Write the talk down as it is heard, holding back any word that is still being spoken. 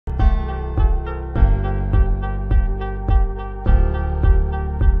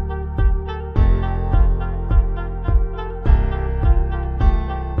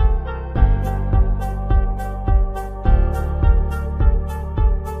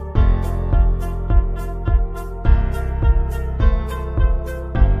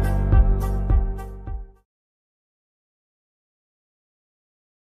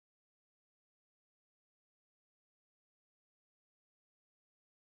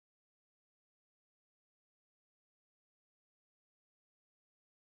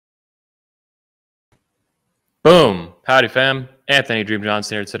Boom. Howdy, fam. Anthony Dream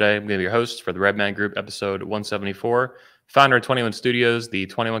Johnson here today. I'm going to be your host for the Redman Group, episode 174. Founder of 21 Studios, the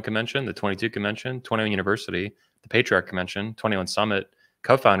 21 Convention, the 22 Convention, 21 University, the Patriarch Convention, 21 Summit,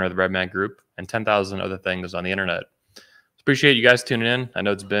 co-founder of the Redman Group, and 10,000 other things on the internet. Appreciate you guys tuning in. I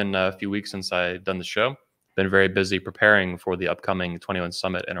know it's been a few weeks since I've done the show. Been very busy preparing for the upcoming 21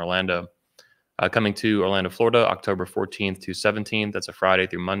 Summit in Orlando. Coming to Orlando, Florida, October 14th to 17th. That's a Friday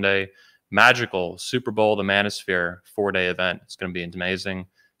through Monday. Magical Super Bowl, the Manosphere 4-day event. It's going to be amazing.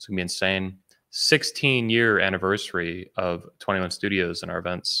 It's going to be insane. 16-year anniversary of 21 Studios and our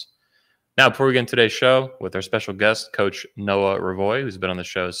events. Now, before we get into today's show with our special guest, Coach Noah Revoy, who's been on the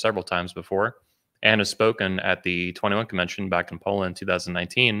show several times before and has spoken at the 21 Convention back in Poland in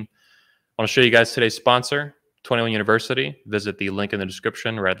 2019, I want to show you guys today's sponsor, 21 University. Visit the link in the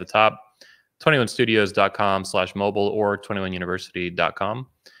description right at the top, 21studios.com/mobile or 21university.com.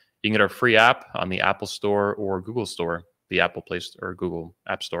 You can get our free app on the Apple Store or Google Store, the Apple Play Store or Google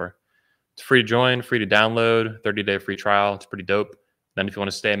App Store. It's free to join, free to download, 30-day free trial. It's pretty dope. Then if you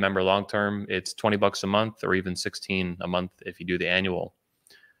want to stay a member long-term, it's $20 a month or even $16 a month if you do the annual.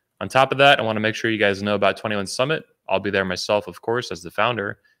 On top of that, I want to make sure you guys know about 21 Summit. I'll be there myself, of course, as the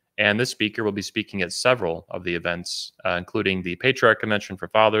founder. And this speaker will be speaking at several of the events, including the Patriarch Convention for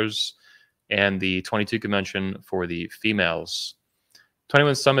fathers and the 22 Convention for the females.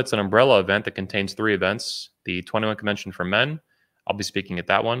 21 Summit's an umbrella event that contains 3 events. The 21 Convention for men, I'll be speaking at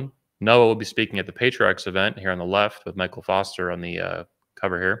that one. Noah will be speaking at the Patriarchs event here on the left with Michael Foster on the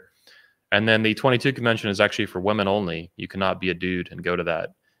cover here. And then the 22 Convention is actually for women only. You cannot be a dude and go to that.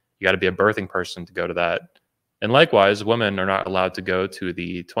 You got to be a birthing person to go to that. And likewise, women are not allowed to go to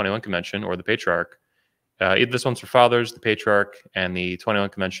the 21 Convention or the Patriarch. Either this one's for fathers, the Patriarch, and the 21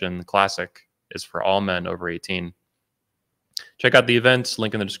 Convention Classic is for all men over 18. Check out the events,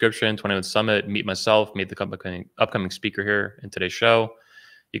 link in the description, 21 Summit, meet myself, meet the upcoming speaker here in today's show.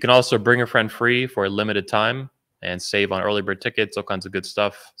 You can also bring a friend free for a limited time and save on early bird tickets, all kinds of good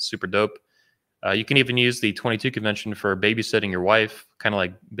stuff, super dope. You can even use the 22 Convention for babysitting your wife, kind of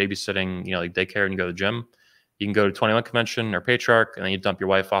like babysitting, like daycare and you go to the gym. You can go to 21 Convention or Patriarch, and then you dump your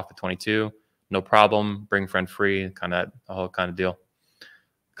wife off at 22. No problem, bring friend free, kind of a whole kind of deal.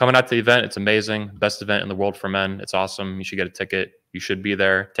 Coming out to the event, it's amazing. Best event in the world for men. It's awesome. You should get a ticket. You should be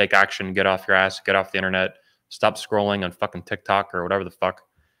there. Take action. Get off your ass. Get off the internet. Stop scrolling on fucking TikTok or whatever the fuck.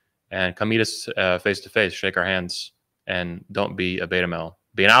 And come meet us face to face. Shake our hands. And don't be a beta male.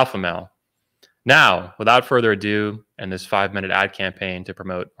 Be an alpha male. Now, without further ado, and this 5-minute ad campaign to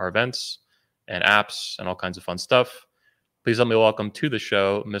promote our events and apps and all kinds of fun stuff, please let me welcome to the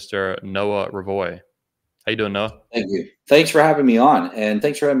show Mr. Noah Revoy. How you doing, Noah? Thank you. Thanks for having me on. And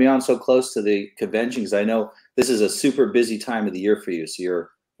thanks for having me on so close to the convention, because I know this is a super busy time of the year for you. So you're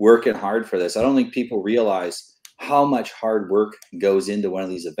working hard for this. I don't think people realize how much hard work goes into one of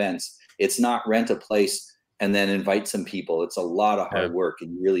these events. It's not rent a place and then invite some people. It's a lot of hard work,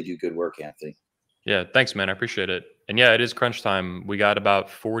 and you really do good work, Anthony. Yeah, thanks, man. I appreciate it. And yeah, it is crunch time. We got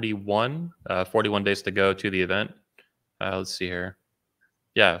about 41 days to go to the event. Let's see here.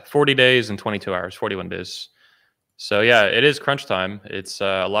 Yeah, 40 days and 22 hours, 41 days. So yeah, it is crunch time. It's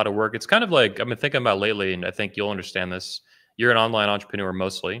a lot of work. It's kind of like I've been thinking about lately, and I think you'll understand this. You're an online entrepreneur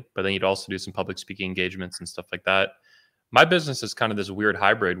mostly, but then you'd also do some public speaking engagements and stuff like that. My business is kind of this weird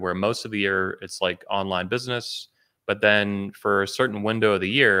hybrid where most of the year it's like online business, but then for a certain window of the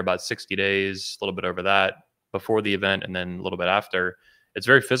year, about 60 days, a little bit over that, before the event and then a little bit after, it's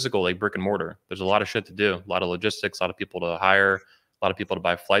very physical, like brick and mortar. There's a lot of shit to do, a lot of logistics, a lot of people to hire, a lot of people to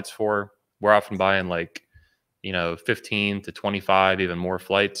buy flights for. We're often buying like, 15 to 25, even more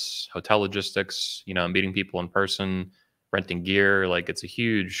flights, hotel logistics, meeting people in person, renting gear. Like it's a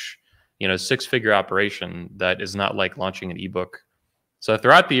huge, 6-figure operation that is not like launching an ebook. So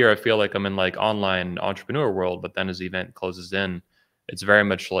throughout the year, I feel like I'm in like online entrepreneur world, but then as the event closes in, it's very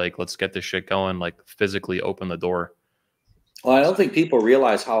much like, let's get this shit going, like physically open the door. Well, I don't think people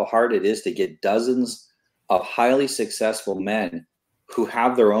realize how hard it is to get dozens of highly successful men who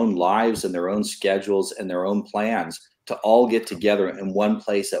have their own lives and their own schedules and their own plans to all get together in one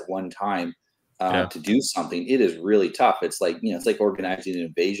place at one time to do something. It is really tough. It's like, it's like organizing an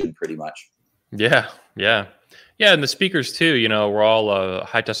invasion pretty much. Yeah. And the speakers too, we're all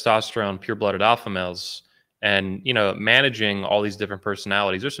high testosterone, pure blooded alpha males, and, managing all these different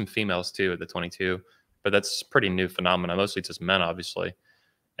personalities. There's some females too at the 22, but that's pretty new phenomena. Mostly it's just men, obviously.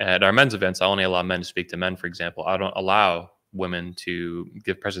 At our men's events, I only allow men to speak to men, for example. I don't allow women to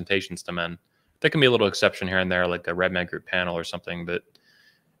give presentations to men. There can be a little exception here and there, like a Redman Group panel or something. But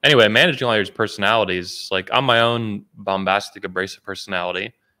anyway, managing all your personalities, like I'm my own bombastic, abrasive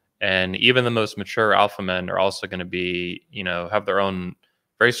personality. And even the most mature alpha men are also going to be, you know, have their own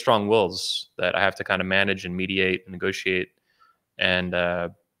very strong wills that I have to kind of manage and mediate and negotiate and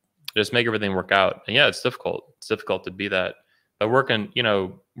just make everything work out. And yeah, it's difficult. It's difficult to be that. But working, you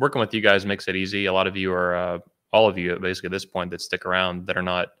know, working with you guys makes it easy. A lot of you are, all of you basically at this point that stick around that are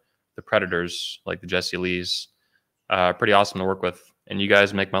not the predators like the Jesse Lees. Pretty awesome to work with. And you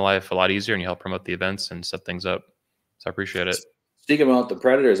guys make my life a lot easier and you help promote the events and set things up. So I appreciate it. Speaking about the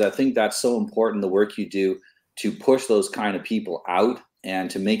predators, I think that's so important, the work you do to push those kind of people out and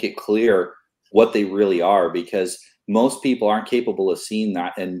to make it clear what they really are, because most people aren't capable of seeing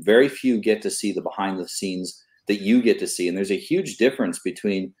that, and very few get to see the behind the scenes that you get to see. And there's a huge difference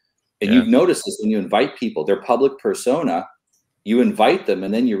between, and you've noticed this when you invite people, their public persona, you invite them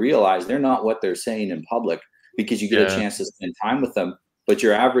and then you realize they're not what they're saying in public because you get a chance to spend time with them. But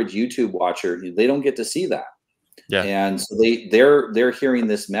your average YouTube watcher, they don't get to see that. Yeah. And so they're hearing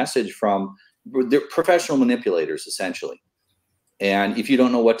this message from, they're professional manipulators essentially. And if you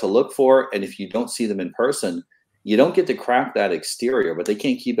don't know what to look for, and if you don't see them in person, you don't get to crack that exterior, but they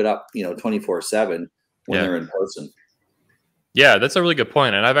can't keep it up, you know, 24/7 when they're in person. Yeah, that's a really good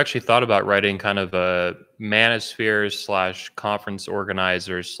point. And I've actually thought about writing kind of a manosphere / conference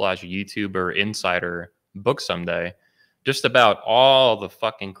organizer / YouTuber insider book someday, just about all the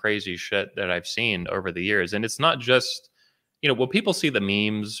fucking crazy shit that I've seen over the years. And it's not just, you know, when people see the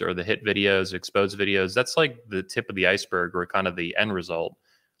memes or the hit videos, exposed videos, that's like the tip of the iceberg or kind of the end result.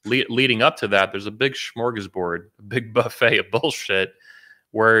 Leading up to that, there's a big smorgasbord, a big buffet of bullshit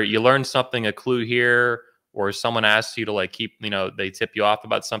where you learn something, a clue here, or someone asks you to like keep, you know, they tip you off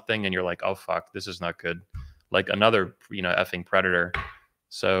about something and you're like, oh, fuck, this is not good. Like another, you know, effing predator.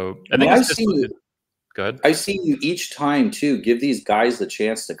 So I think it's just, go ahead. I see you each time too, give these guys the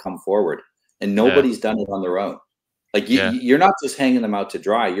chance to come forward, and nobody's done it on their own. Like you're not just hanging them out to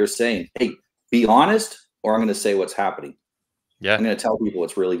dry. You're saying, hey, be honest, or I'm going to say what's happening. Yeah. I'm going to tell people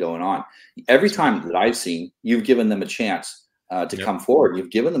what's really going on. Every time that I've seen, you've given them a chance to come forward.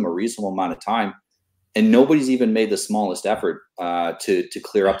 You've given them a reasonable amount of time, and nobody's even made the smallest effort to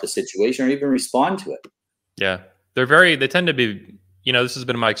clear up the situation or even respond to it. Yeah. They tend to be, you know, this has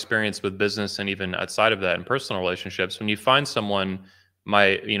been my experience with business and even outside of that in personal relationships. When you find someone,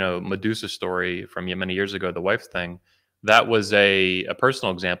 my, you know, Medusa story from many years ago, the wife thing, that was a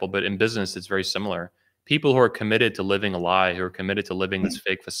personal example, but in business, it's very similar. People who are committed to living a lie, who are committed to living this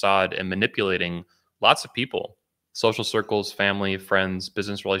fake facade and manipulating lots of people, social circles, family, friends,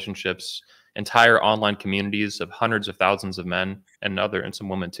 business relationships, entire online communities of hundreds of thousands of men and some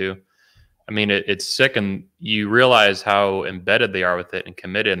women too. I mean, it's sick, and you realize how embedded they are with it and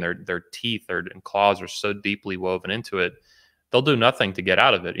committed, and their teeth and claws are so deeply woven into it. They'll do nothing to get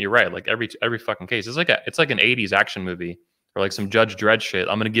out of it. You're right. Like every fucking case, it's like an 80s action movie or like some Judge Dredd shit.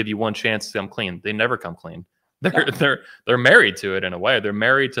 I'm going to give you one chance to come clean. They never come clean. They're married to it in a way. They're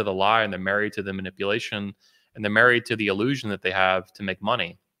married to the lie, and they're married to the manipulation, and they're married to the illusion that they have to make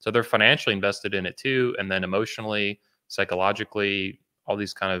money. So they're financially invested in it too, and then emotionally, psychologically, all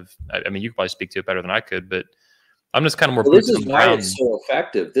these kind of. I mean, you could probably speak to it better than I could, but I'm just kind of more. Well, this is why it's so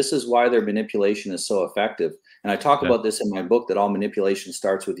effective. This is why their manipulation is so effective. And I talk about this in my book, that all manipulation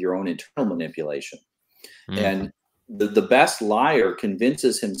starts with your own internal manipulation. And the best liar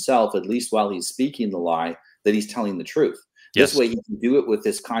convinces himself, at least while he's speaking the lie, that he's telling the truth. This way he can do it with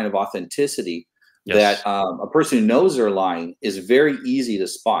this kind of authenticity that a person who knows they're lying is very easy to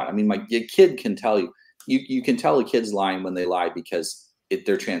spot. I mean, your kid can tell you, you can tell a kid's lying when they lie because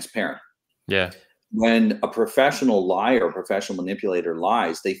they're transparent. Yeah. When a professional liar or professional manipulator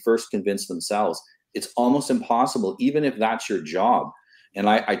lies, they first convince themselves. It's almost impossible, even if that's your job. And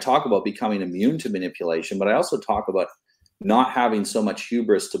I talk about becoming immune to manipulation, but I also talk about not having so much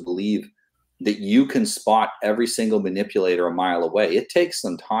hubris to believe that you can spot every single manipulator a mile away. It takes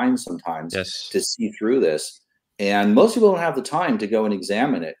some time sometimes to see through this. And most people don't have the time to go and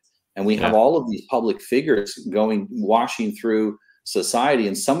examine it. And we have all of these public figures washing through society,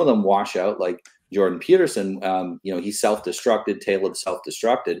 and some of them wash out, like Jordan Peterson. You know, he self-destructed, Caleb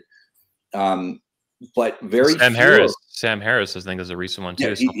self-destructed. But very Sam Harris, I think, is a recent one too.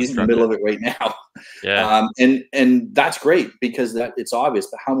 Yeah, he's in the middle of it right now. Yeah. And that's great because it's obvious.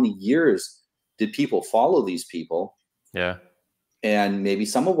 But how many years did people follow these people? Yeah. And maybe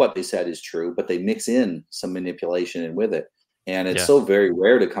some of what they said is true, but they mix in some manipulation in with it. And it's so very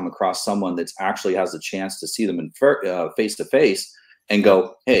rare to come across someone that actually has a chance to see them in face to face and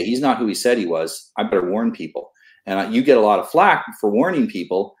go, hey, he's not who he said he was. I better warn people. And you get a lot of flack for warning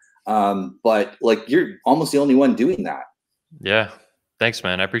people. But like, you're almost the only one doing that. Yeah. Thanks,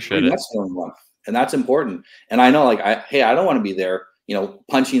 man. I appreciate it. That's the only one. And that's important. And I know, like, hey, I don't want to be there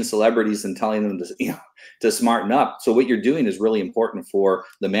punching celebrities and telling them to smarten up. So what you're doing is really important for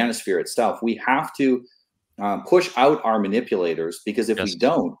the manosphere itself. We have to push out our manipulators, because if we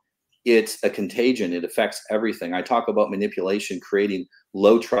don't, it's a contagion. It affects everything. I talk about manipulation creating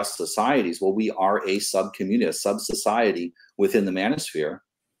low trust societies. Well, we are a sub-community, a sub-society within the manosphere.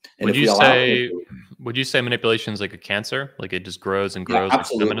 And would you say manipulation is like a cancer? Like it just grows and grows, like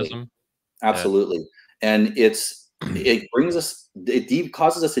feminism? Absolutely. Yeah. And it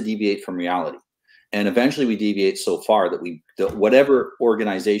causes us to deviate from reality. And eventually we deviate so far that whatever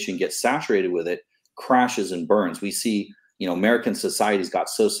organization gets saturated with it crashes and burns. We see, American society's got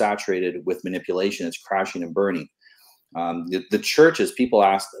so saturated with manipulation, it's crashing and burning. The churches, people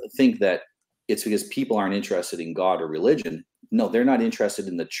think that it's because people aren't interested in God or religion. No, they're not interested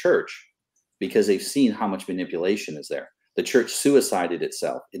in the church because they've seen how much manipulation is there. The church suicided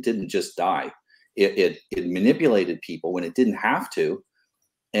itself. It didn't just die. It manipulated people when it didn't have to,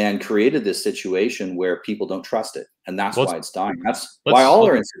 and created this situation where people don't trust it. And that's why it's dying. That's why all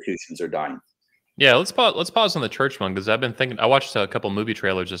our institutions are dying. Yeah, let's pause on the church one, because I've been thinking. I watched a couple movie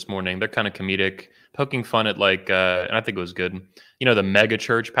trailers this morning. They're kind of comedic, poking fun at and I think it was good. The mega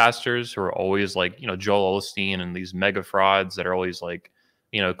church pastors who are always like, Joel Osteen and these mega frauds that are always like,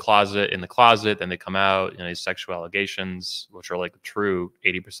 closet in the closet, then they come out, these sexual allegations, which are like true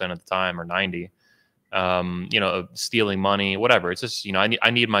 80% of the time or 90. Stealing money, whatever. It's just, I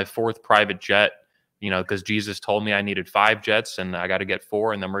need my 4th private jet, because Jesus told me I needed 5 jets and I got to get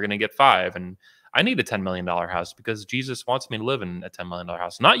 4, and then we're going to get 5. And I need a $10 million house because Jesus wants me to live in a $10 million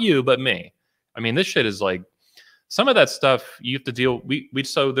house. Not you, but me. I mean, this shit is like, some of that stuff you have to deal.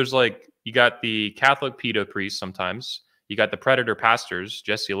 So there's like, you got the Catholic pedo priests sometimes. You got the predator pastors,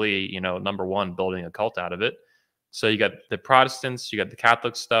 Jesse Lee, number one, building a cult out of it. So you got the Protestants, you got the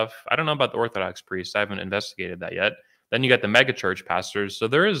Catholic stuff. I don't know about the Orthodox priests. I haven't investigated that yet. Then you got the megachurch pastors. So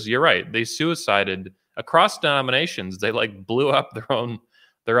you're right. They suicided across denominations. They like blew up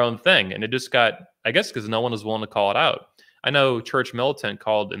their own thing. And it just got, I guess, because no one was willing to call it out. I know Church Militant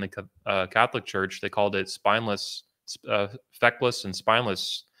called in the Catholic Church, they called it spineless, feckless and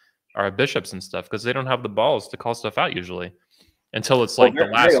spineless bishops and stuff, because they don't have the balls to call stuff out usually until it's like the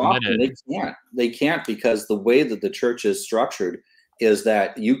last minute. They can't because the way that the church is structured is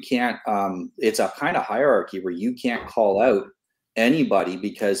that you can't, it's a kind of hierarchy where you can't call out anybody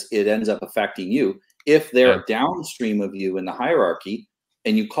because it ends up affecting you. If they're downstream of you in the hierarchy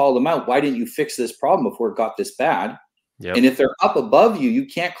and you call them out, why didn't you fix this problem before it got this bad? Yep. And if they're up above you, you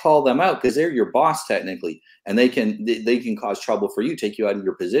can't call them out because they're your boss technically, and they can cause trouble for you, take you out of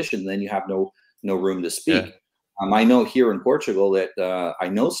your position. And then you have no room to speak. Yeah. I know here in Portugal that I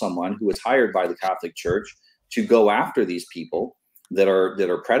know someone who was hired by the Catholic Church to go after these people that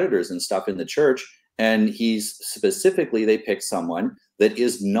are predators and stuff in the church. And they picked someone that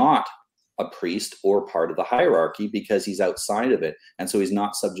is not a priest or part of the hierarchy because he's outside of it. And so he's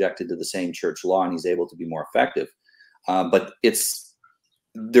not subjected to the same church law, and he's able to be more effective. But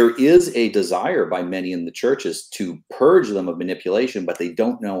there is a desire by many in the churches to purge them of manipulation, but they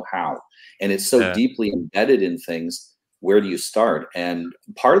don't know how. And it's so deeply embedded in things. Where do you start? And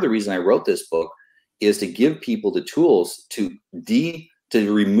part of the reason I wrote this book is to give people the tools to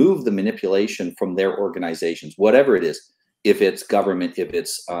remove the manipulation from their organizations, whatever it is. If it's government, if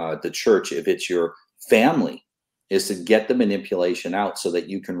it's the church, if it's your family, is to get the manipulation out so that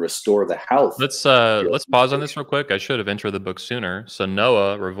you can restore the health. Let's pause on this real quick. I should have introed the book sooner. So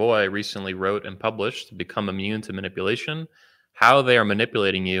Noah Revoy recently wrote and published Become Immune to Manipulation: How They Are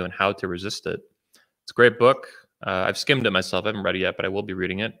Manipulating You and How to Resist It. It's a great book. I've skimmed it myself. I haven't read it yet, but I will be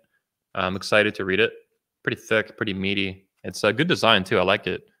reading it. I'm excited to read it. Pretty thick, pretty meaty. It's a good design too. I like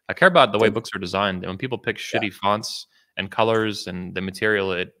it. I care about the way books are designed. And when people pick shitty fonts and colors and the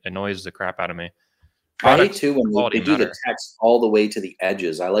material, it annoys the crap out of me. I hate too when they do the text all the way to the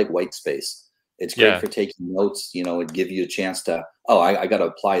edges. I like white space. It's great for taking notes. It'd give you a chance to, I got to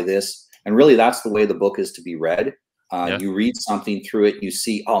apply this. And really, that's the way the book is to be read. You read something through it, you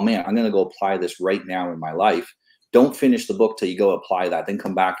see, oh man, I'm going to go apply this right now in my life. Don't finish the book till you go apply that. Then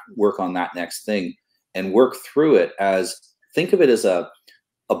come back, work on that next thing, and work through it think of it as a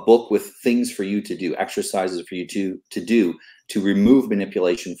book with things for you to do, exercises for you to do to remove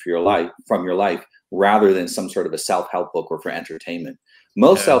manipulation from your life, rather than some sort of a self-help book or for entertainment.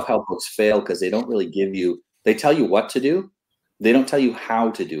 Most self-help books fail because they don't really they tell you what to do. They don't tell you how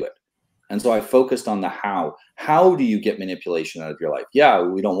to do it. And so I focused on the how. How do you get manipulation out of your life? Yeah,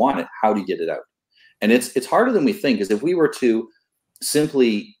 we don't want it. How do you get it out? And it's harder than we think, because if we were to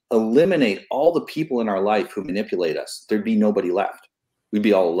simply eliminate all the people in our life who manipulate us, there'd be nobody left. We'd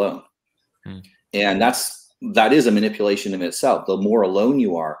be all alone. And that's that is a manipulation in itself. The more alone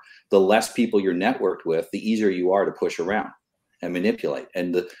you are, the less people you're networked with, the easier you are to push around and manipulate.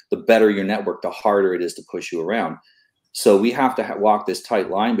 And the better your network, the harder it is to push you around. So we have to walk this tight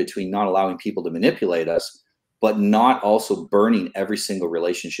line between not allowing people to manipulate us, but not also burning every single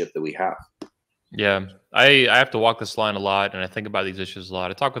relationship that we have. Yeah, I have to walk this line a lot, and I think about these issues a lot.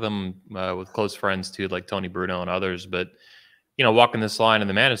 I talk with them with close friends too, like Tony Bruno and others. But you know, walking this line in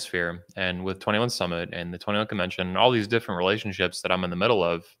the Manosphere and with 21 Summit and the 21 Convention, and all these different relationships that I'm in the middle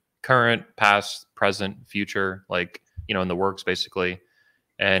of, current, past, present, future, like, you know, in the works basically.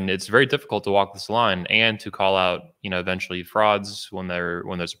 And it's very difficult to walk this line and to call out, you know, eventually frauds when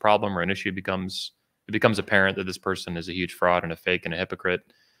there's a problem or an issue it becomes apparent that this person is a huge fraud and a fake and a hypocrite.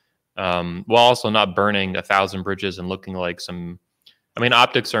 While also not burning 1,000 bridges and looking like some. I mean,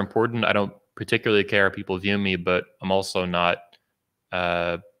 optics are important. I don't particularly care how people view me, but I'm also not.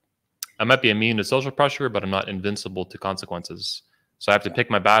 I might be immune to social pressure, but I'm not invincible to consequences. So I have to pick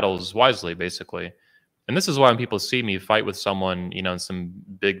my battles wisely, basically. And this is why when people see me fight with someone, you know, in some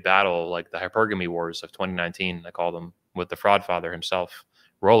big battle like the Hypergamy Wars of 2019, I call them, with the fraud father himself,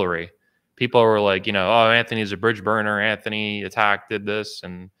 Rollery, people were like, you know, oh, Anthony's a bridge burner. Anthony attacked, did this.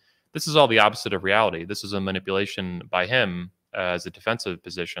 And this is all the opposite of reality. This is a manipulation by him as a defensive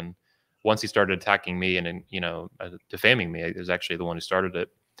position. Once he started attacking me and, you know, defaming me, he was actually the one who started it.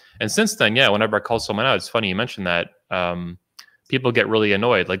 And since then, yeah, whenever I call someone out, it's funny you mentioned that. People get really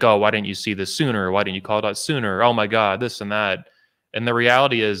annoyed, like, oh, why didn't you see this sooner? Why didn't you call it out sooner? Oh my God, this and that. And the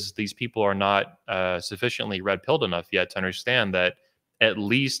reality is these people are not sufficiently red-pilled enough yet to understand that at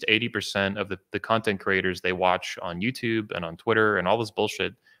least 80% of the content creators they watch on YouTube and on Twitter and all this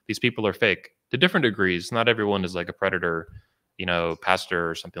bullshit, these people are fake to different degrees. Not everyone is like a predator, you know, pastor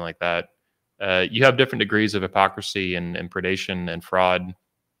or something like that. You have different degrees of hypocrisy and predation and fraud,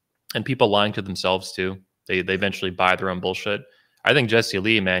 and people lying to themselves too. They eventually buy their own bullshit. I think Jesse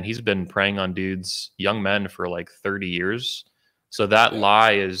Lee, man, he's been preying on dudes, young men, for like 30 years. So that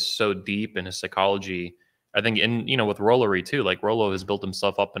lie is so deep in his psychology. I think, in, you know, with Rollery too, like Rollo has built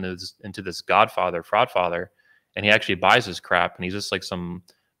himself up into this godfather, fraud father, and he actually buys his crap, and he's just like some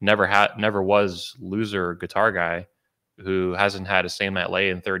never was loser guitar guy who hasn't had a same night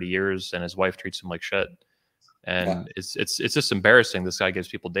lay in 30 years, and his wife treats him like shit. And it's just embarrassing. This guy gives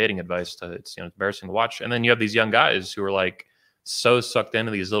people dating advice. It's, you know, embarrassing to watch. And then you have these young guys who are like so sucked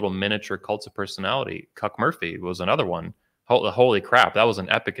into these little miniature cults of personality. Cuck Murphy was another one. Holy crap, that was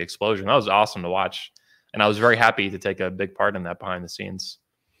an epic explosion. That was awesome to watch, and I was very happy to take a big part in that behind the scenes.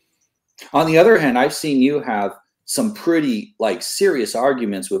 On the other hand, I've seen you have some pretty like serious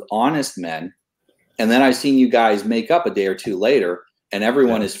arguments with honest men, and then I've seen you guys make up a day or two later, and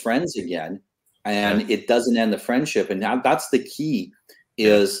everyone is friends again. And it doesn't end the friendship. And now that's the key,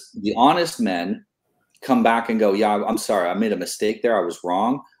 is the honest men come back and go, yeah, I'm sorry, I made a mistake there. I was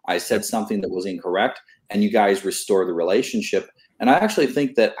wrong. I said something that was incorrect. And you guys restore the relationship. And I actually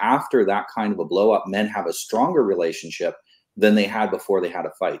think that after that kind of a blow up, men have a stronger relationship than they had before they had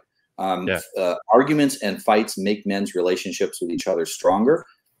a fight. Arguments and fights make men's relationships with each other stronger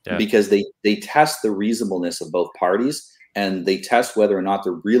because they test the reasonableness of both parties. And they test whether or not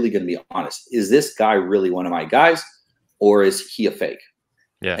they're really going to be honest. Is this guy really one of my guys, or is he a fake?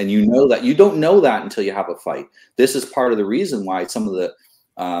 Yeah. And you know that. You don't know that until you have a fight. This is part of the reason why some of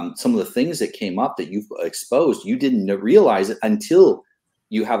the things that came up that you've exposed, you didn't realize it until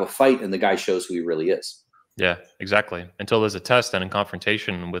you have a fight and the guy shows who he really is. Yeah, exactly. Until there's a test and a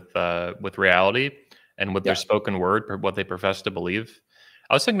confrontation with reality and with their spoken word, what they profess to believe.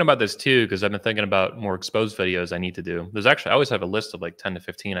 I was thinking about this too, because I've been thinking about more exposed videos I need to do. There's actually, I always have a list of like 10 to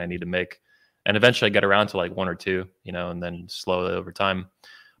 15 I need to make. And eventually I get around to like 1 or 2, you know, and then slowly over time.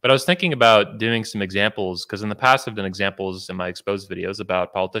 But I was thinking about doing some examples, because in the past I've done examples in my exposed videos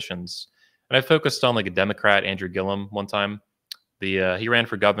about politicians. And I focused on like a Democrat, Andrew Gillum, one time. He ran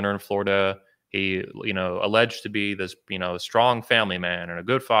for governor in Florida. He, you know, alleged to be this, you know, strong family man and a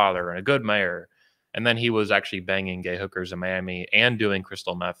good father and a good mayor. And then he was actually banging gay hookers in Miami and doing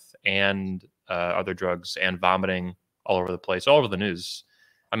crystal meth and other drugs and vomiting all over the place, all over the news.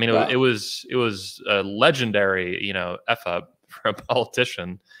 I mean, it was a legendary, you know, F up for a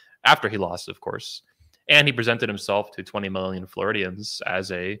politician after he lost, of course. And he presented himself to 20 million Floridians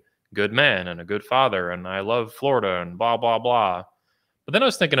as a good man and a good father. And I love Florida and blah, blah, blah. But then I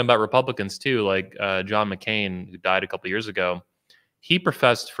was thinking about Republicans too, like John McCain, who died a couple of years ago. He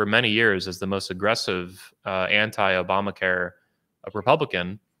professed for many years as the most aggressive anti-Obamacare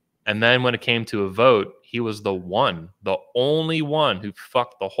Republican. And then when it came to a vote, he was the only one who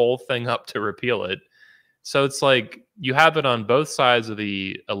fucked the whole thing up to repeal it. So it's like you have it on both sides of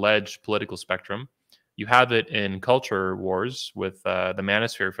the alleged political spectrum. You have it in culture wars with the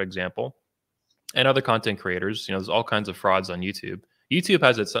Manosphere, for example, and other content creators. You know, there's all kinds of frauds on YouTube. YouTube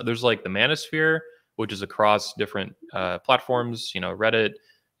has its, there's like the Manosphere, which is across different platforms, you know, Reddit,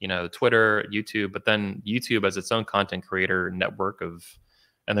 you know, Twitter, YouTube, but then YouTube has its own content creator network of,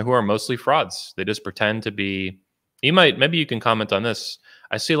 and who are mostly frauds. They just pretend to be, maybe you can comment on this.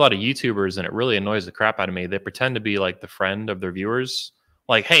 I see a lot of YouTubers and it really annoys the crap out of me. They pretend to be like the friend of their viewers.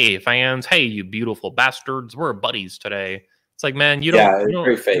 Like, hey fans, hey, you beautiful bastards, we're buddies today. It's like, man, you don't, it's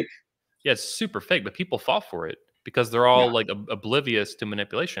very fake. Yeah, it's super fake, but people fall for it because they're all like oblivious to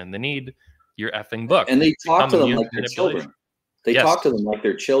manipulation. They need your effing book. And they talk to them like they're children. They talk to them like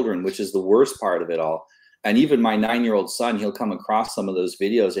they're children, which is the worst part of it all. And even my 9-year-old son, he'll come across some of those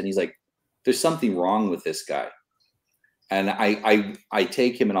videos and he's like, there's something wrong with this guy. And I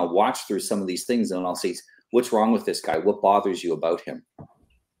take him and I'll watch through some of these things and I'll say, what's wrong with this guy? What bothers you about him?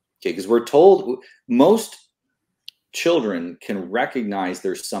 Okay, because we're told most children can recognize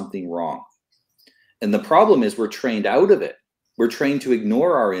there's something wrong. And the problem is we're trained out of it. We're trained to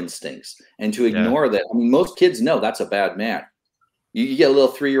ignore our instincts and to ignore that. I mean, most kids know that's a bad man. You get a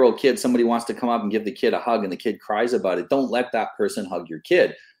little 3-year-old kid, somebody wants to come up and give the kid a hug and the kid cries about it. Don't let that person hug your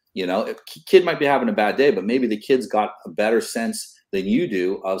kid. You know, if kid might be having a bad day, but maybe the kid's got a better sense than you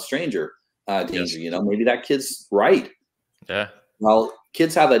do of stranger danger. You know, maybe that kid's right. Yeah. Well,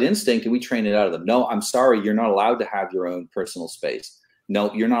 kids have that instinct and we train it out of them. No, I'm sorry. You're not allowed to have your own personal space.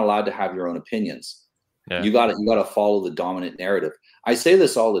 No, you're not allowed to have your own opinions. Yeah. You got to follow the dominant narrative. I say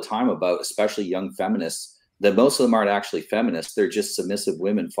this all the time about especially young feminists, that most of them aren't actually feminists. They're just submissive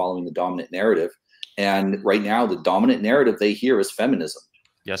women following the dominant narrative. And right now, the dominant narrative they hear is feminism.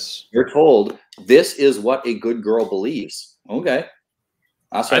 Yes. You're told this is what a good girl believes. Okay.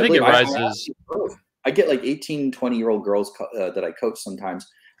 I think it rises. I get like 18, 20-year-old girls that I coach sometimes,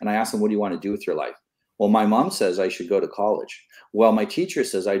 and I ask them, what do you want to do with your life? Well, my mom says I should go to college. Well, my teacher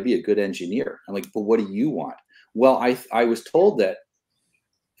says I'd be a good engineer. I'm like, but what do you want? Well, I was told that.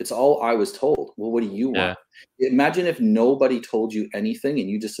 It's all I was told. Well, what do you want? Imagine if nobody told you anything and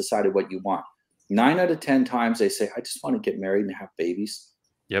you just decided what you want. 9 out of 10 times they say, I just want to get married and have babies.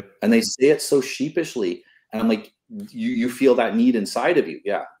 Yep. And they say it so sheepishly. And I'm like, you feel that need inside of you.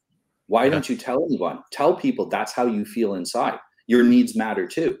 Yeah. Why don't you tell anyone? Tell people that's how you feel inside. Your needs matter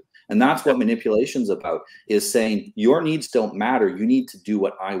too. And that's what manipulation's about, is saying your needs don't matter. You need to do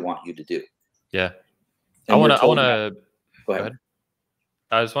what I want you to do. Yeah. And I want to go ahead.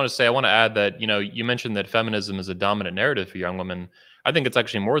 I just want to say, I want to add that, you know, you mentioned that feminism is a dominant narrative for young women. I think it's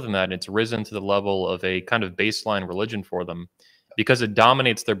actually more than that. It's risen to the level of a kind of baseline religion for them because it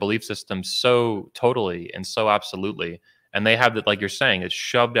dominates their belief system so totally and so absolutely. And they have that, like you're saying, it's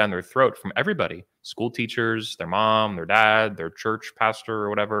shoved down their throat from everybody, school teachers, their mom, their dad, their church pastor or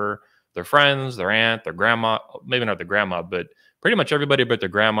whatever, their friends, their aunt, their grandma, maybe not their grandma, but pretty much everybody but their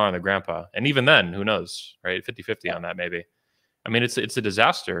grandma and their grandpa. And even then, who knows, right? 50-50 on that maybe. I mean, it's a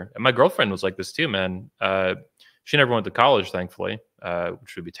disaster. And my girlfriend was like this too, man. She never went to college, thankfully,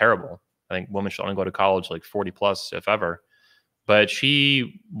 which would be terrible. I think women should only go to college like 40 plus, if ever. But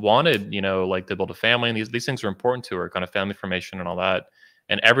she wanted, you know, like to build a family, and these things are important to her, kind of family formation and all that.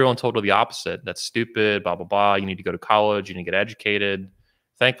 And everyone told her the opposite. That's stupid, blah, blah, blah. You need to go to college. You need to get educated.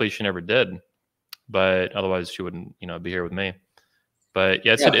 Thankfully, she never did. But otherwise, she wouldn't, you know, be here with me. But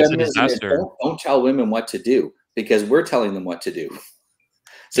yeah, it's a disaster. Don't tell women what to do, because we're telling them what to do.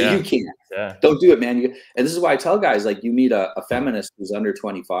 So you can't. Yeah. Don't do it, man. And this is why I tell guys, like, you meet a feminist who's under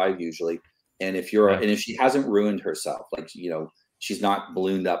 25 usually. And if you're, and if she hasn't ruined herself, like, you know, she's not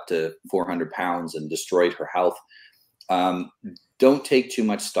ballooned up to 400 pounds and destroyed her health, don't take too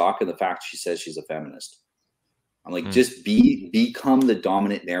much stock in the fact she says she's a feminist. I'm like, just become the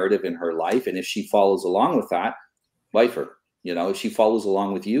dominant narrative in her life. And if she follows along with that, life her. You know, if she follows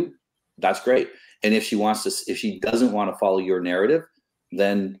along with you, that's great. And if she wants to, if she doesn't want to follow your narrative,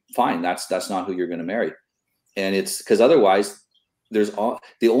 then fine. That's not who you're going to marry. And it's because otherwise,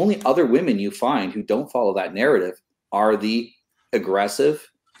 the only other women you find who don't follow that narrative are the aggressive,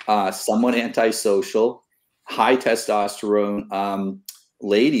 somewhat antisocial, high testosterone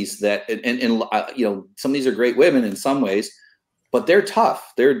ladies that, and you know, some of these are great women in some ways, but they're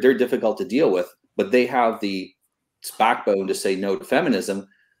tough. They're difficult to deal with, but they have the backbone to say no to feminism.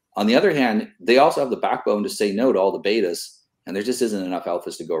 On the other hand, they also have the backbone to say no to all the betas, and there just isn't enough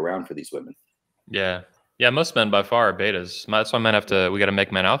alphas to go around for these women. Yeah. Yeah, most men by far are betas. That's why men we got to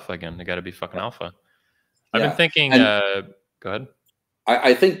make men alpha again. They got to be fucking alpha. I've been thinking, go ahead.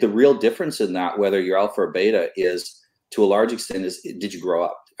 I think the real difference in that, whether you're alpha or beta, is to a large extent is, did you grow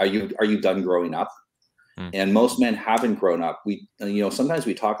up? Are you done growing up? Mm. And most men haven't grown up. Sometimes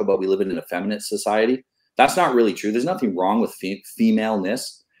we talk about we live in an effeminate society. That's not really true. There's nothing wrong with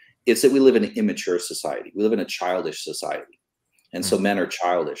femaleness. It's that we live in an immature society. We live in a childish society. And so men are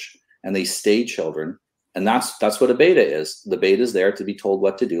childish and they stay children. And that's what a beta is. The beta is there to be told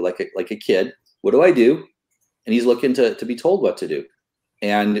what to do, like a kid. What do I do? And he's looking to be told what to do.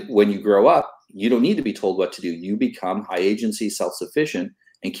 And when you grow up, you don't need to be told what to do. You become high agency, self-sufficient,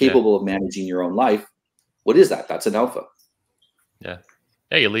 and capable of managing your own life. What is that? That's an alpha. Yeah.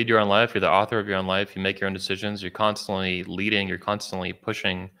 Yeah, you lead your own life. You're the author of your own life. You make your own decisions. You're constantly leading. You're constantly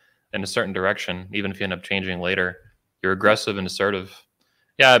pushing in a certain direction, even if you end up changing later. You're aggressive and assertive.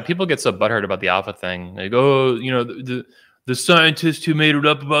 Yeah, people get so butthurt about the alpha thing. They go, the scientist who made it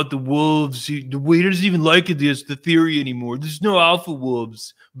up about the wolves, the way doesn't even like it is the theory anymore. There's no alpha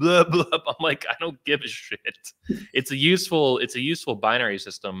wolves. Blah blah. I'm like, I don't give a shit. It's a useful binary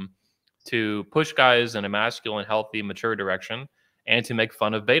system to push guys in a masculine, healthy, mature direction, and to make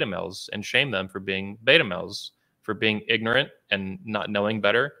fun of beta males and shame them for being beta males, for being ignorant and not knowing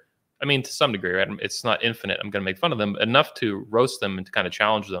better. I mean, to some degree, right? It's not infinite. I'm going to make fun of them enough to roast them and to kind of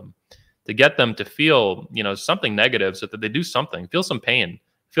challenge them, to get them to feel, something negative so that they do something, feel some pain,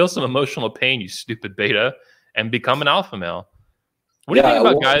 feel some emotional pain, you stupid beta, and become an alpha male. What do you think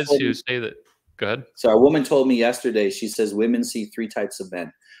about guys who say that? Go ahead. So a woman told me yesterday, she says women see 3 types of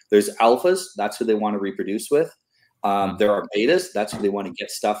men. There's alphas, that's who they want to reproduce with. There are betas, that's who they want to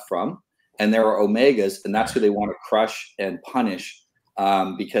get stuff from. And there are omegas, and that's who they want to crush and punish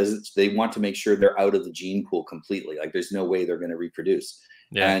because they want to make sure they're out of the gene pool completely. Like there's no way they're going to reproduce.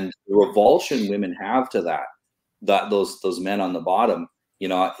 Yeah. And the revulsion women have to those men on the bottom,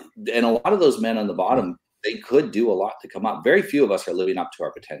 and a lot of those men on the bottom, they could do a lot to come up. Very few of us are living up to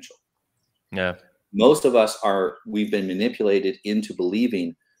our potential. Yeah. Most of us we've been manipulated into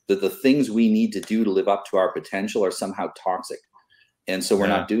believing that the things we need to do to live up to our potential are somehow toxic. And so we're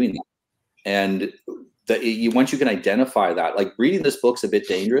not doing that. And once you can identify that, like reading this book's a bit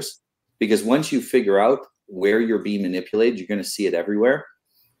dangerous because once you figure out where you're being manipulated, you're going to see it everywhere.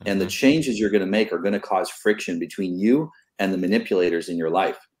 And the changes you're going to make are going to cause friction between you and the manipulators in your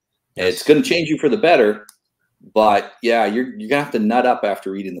life. Yes. It's going to change you for the better, but yeah, you're going to have to nut up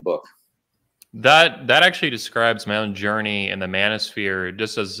after reading the book. That actually describes my own journey in the manosphere,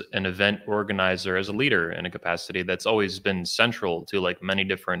 just as an event organizer, as a leader in a capacity that's always been central to like many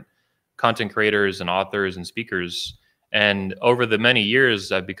different content creators and authors and speakers. And over the many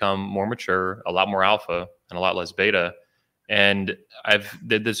years, I've become more mature, a lot more alpha, and a lot less beta. And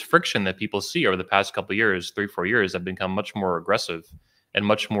this friction that people see over the past couple of years, 3-4 years, I've become much more aggressive and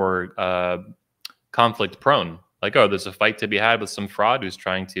much more conflict prone. Like, oh, there's a fight to be had with some fraud who's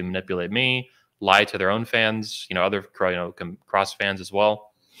trying to manipulate me, lie to their own fans, other cross fans as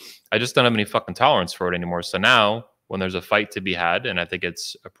well. I just don't have any fucking tolerance for it anymore. So now when there's a fight to be had, and I think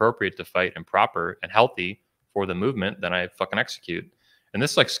it's appropriate to fight and proper and healthy for the movement, then I fucking execute. And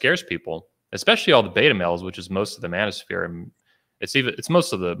this like scares people, especially all the beta males, which is most of the manosphere. And it's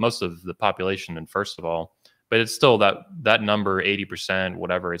most of the population. And first of all, but it's still that number, 80%,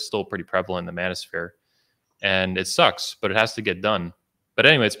 whatever, it's still pretty prevalent in the manosphere. And it sucks, but it has to get done. But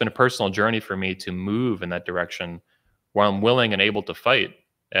anyway, it's been a personal journey for me to move in that direction where I'm willing and able to fight.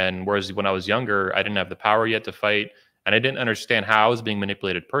 And whereas when I was younger, I didn't have the power yet to fight, and I didn't understand how I was being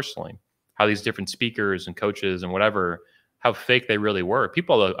manipulated personally, how these different speakers and coaches and whatever, how fake they really were.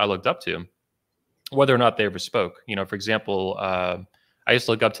 People I looked up to, whether or not they ever spoke. For example, I used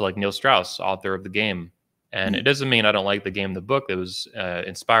to look up to like Neil Strauss, author of The Game. And it doesn't mean I don't like The Game, the book. That was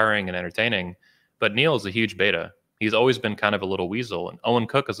inspiring and entertaining. But Neil is a huge beta. He's always been kind of a little weasel. And Owen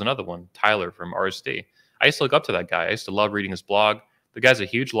Cook is another one, Tyler from RSD. I used to look up to that guy. I used to love reading his blog. The guy's a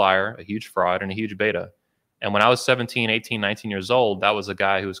huge liar, a huge fraud, and a huge beta. And when I was 17, 18, 19 years old, that was a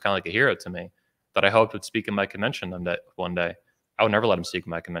guy who was kind of like a hero to me that I hoped would speak in my convention one day. I would never let him speak in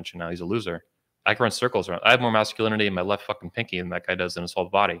my convention now. He's a loser. I can run circles around. I have more masculinity in my left fucking pinky than that guy does in his whole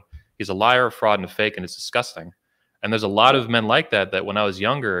body. He's a liar, a fraud, and a fake, and it's disgusting. And there's a lot of men like that when I was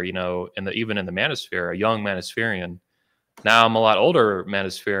younger, even in the manosphere, a young manospherian. Now I'm a lot older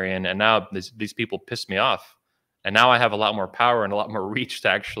manospherian, and now these people piss me off. And now I have a lot more power and a lot more reach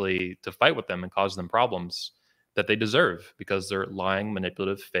to fight with them and cause them problems that they deserve because they're lying,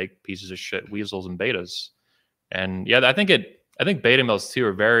 manipulative, fake pieces of shit, weasels and betas. And yeah, I think beta males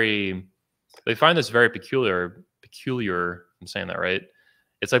too they find this very peculiar. I'm saying that right.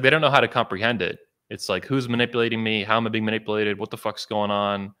 It's like they don't know how to comprehend it. It's like, who's manipulating me? How am I being manipulated? What the fuck's going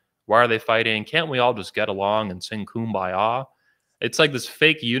on? Why are they fighting? Can't we all just get along and sing Kumbaya? It's like this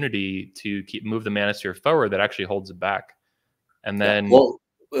fake unity to move the manosphere forward that actually holds it back. And then,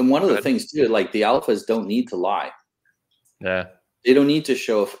 And one of the things too, like the alphas don't need to lie. Yeah. They don't need to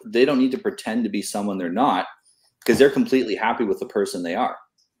show, they don't need to pretend to be someone they're not, because they're completely happy with the person they are.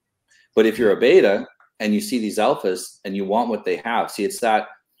 But if you're a beta and you see these alphas and you want what they have, see, it's that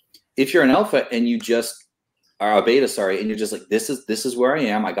if you're an alpha and you just are a beta, sorry, and you're just like, this is where I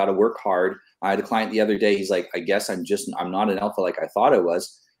am. I got to work hard. I had a client the other day. He's like, I guess I'm not an alpha like I thought I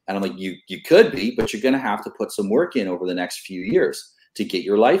was. And I'm like, you could be, but you're going to have to put some work in over the next few years to get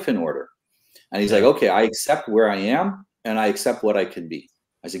your life in order. And he's like, okay, I accept where I am and I accept what I can be.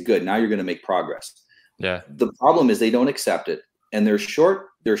 I said, good. Now you're going to make progress. Yeah. The problem is they don't accept it. And their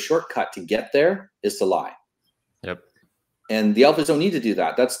shortcut to get there is to lie. Yep. And the alphas don't need to do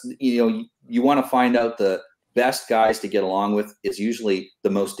that. That's, you want to find out the best guys to get along with is usually the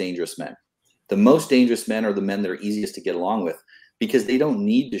most dangerous men. The most dangerous men are the men that are easiest to get along with, because they don't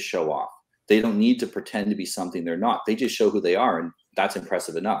need to show off. They don't need to pretend to be something they're not. They just show who they are, and that's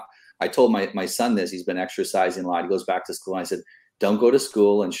impressive enough. I told my son this. He's been exercising a lot. He goes back to school, and I said, don't go to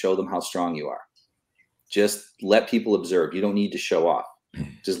school and show them how strong you are. Just let people observe. You don't need to show off.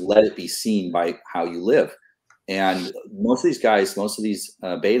 Just let it be seen by how you live. And most of these guys, most of these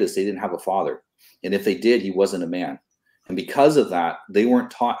betas, they didn't have a father. And if they did, he wasn't a man. And because of that, they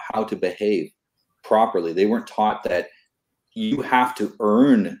weren't taught how to behave properly. They weren't taught that you have to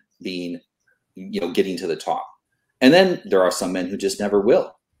earn being, getting to the top. And then there are some men who just never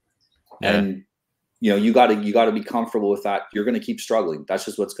will. Yeah. And, you got to be comfortable with that. You're going to keep struggling. That's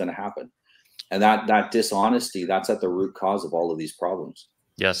just what's going to happen. And that dishonesty, that's at the root cause of all of these problems.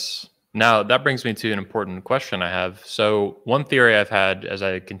 Yes. Now, that brings me to an important question I have. So one theory I've had as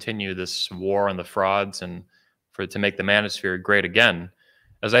I continue this war on the frauds and to make the manosphere great again,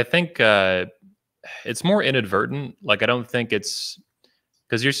 is I think it's more inadvertent. Like, I don't think it's,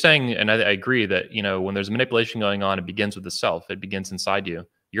 because you're saying, and I agree that, when there's manipulation going on, it begins with the self. It begins inside you.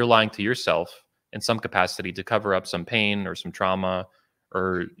 You're lying to yourself in some capacity to cover up some pain or some trauma,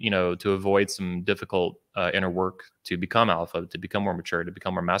 or, to avoid some difficult inner work to become alpha, to become more mature, to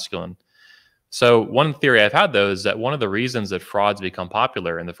become more masculine. So one theory I've had, though, is that one of the reasons that frauds become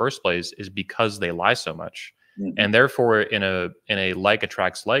popular in the first place is because they lie so much. Mm-hmm. And therefore, in a like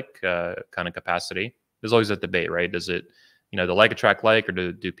attracts like kind of capacity, there's always that debate, right? Does it, the like attract like, or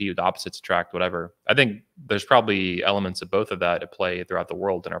do the opposites attract, whatever? I think there's probably elements of both of that at play throughout the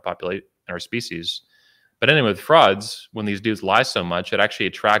world in our population, in our species. But anyway, with frauds, when these dudes lie so much, it actually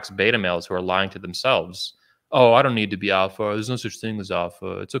attracts beta males who are lying to themselves. Oh, I don't need to be alpha. There's no such thing as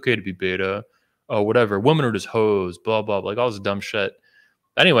alpha. It's okay to be beta. Oh, whatever. Women are just hoes, blah, blah, blah, like all this dumb shit.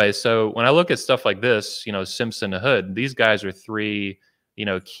 Anyway, so when I look at stuff like this, Simpson and Hood, these guys are three,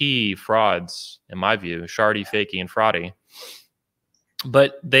 key frauds, in my view, Shardy, Fakey, and Fraudy.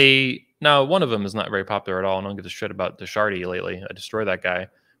 But now one of them is not very popular at all. I don't give a shit about the Shardy lately. I destroy that guy.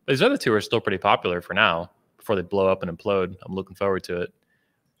 But these other two are still pretty popular for now, before they blow up and implode. I'm looking forward to it.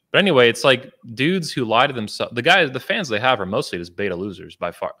 But anyway, it's like dudes who lie to themselves. The fans they have are mostly just beta losers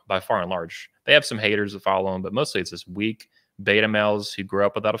by far and large. They have some haters that follow them, but mostly it's just weak beta males who grew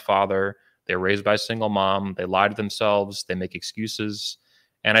up without a father. They're raised by a single mom. They lie to themselves. They make excuses.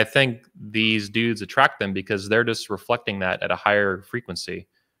 And I think these dudes attract them because they're just reflecting that at a higher frequency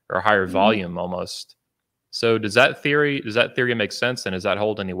or a higher volume almost. So does that theory make sense? And does that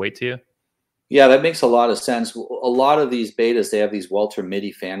hold any weight to you? Yeah, that makes a lot of sense. A lot of these betas, they have these Walter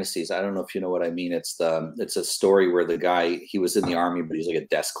Mitty fantasies. I don't know if you know what I mean. It's a story where the guy, he was in the army, but he's like a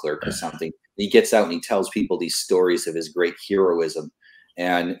desk clerk or something. He gets out and he tells people these stories of his great heroism,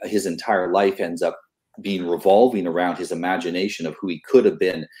 and his entire life ends up being revolving around his imagination of who he could have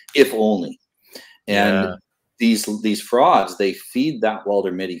been, if only. And these frauds, they feed that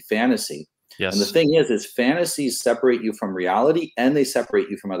Walter Mitty fantasy. Yes. And the thing is fantasies separate you from reality, and they separate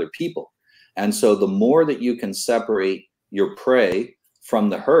you from other people. And so the more that you can separate your prey from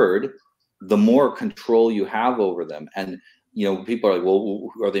the herd, the more control you have over them. And, people are like, well,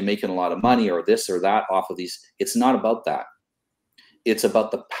 are they making a lot of money or this or that off of these? It's not about that. It's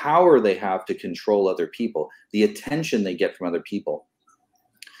about the power they have to control other people, the attention they get from other people.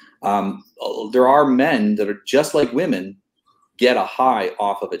 There are men that are just like women, get a high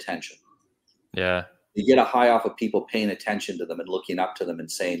off of attention. Yeah. You get a high off of people paying attention to them and looking up to them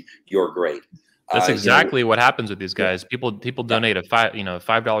and saying, you're great. That's exactly what happens with these guys. Yeah. People donate a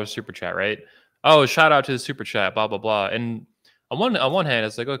 $5 super chat, right? Oh, shout out to the super chat, blah, blah, blah. And on one hand,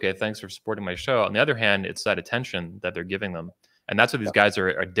 it's like, okay, thanks for supporting my show. On the other hand, it's that attention that they're giving them. And that's what these guys are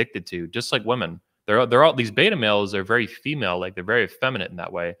addicted to, just like women. They're all, these beta males are very female, like they're very effeminate in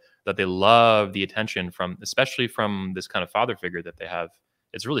that way, that they love the attention especially from this kind of father figure that they have.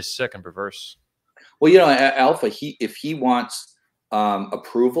 It's really sick and perverse. Well, alpha, if he wants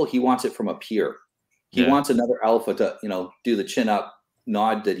approval. He wants it from a peer. He wants another alpha to, you know, do the chin up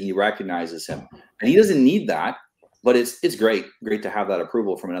nod that he recognizes him, and he doesn't need that. But it's great to have that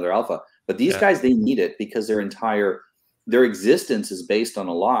approval from another alpha. But these guys, they need it because their existence is based on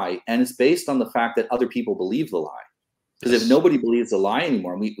a lie, and it's based on the fact that other people believe the lie. Because if nobody believes the lie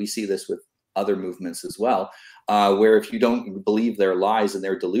anymore, and we see this with other movements as well, where if you don't believe their lies and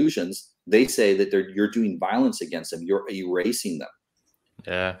their delusions, they say that you're doing violence against them, you're erasing them.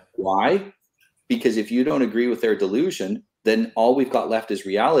 Yeah. Why? Because if you don't agree with their delusion, then all we've got left is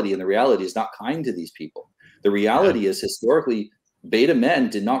reality, and the reality is not kind to these people. The reality is, historically, beta men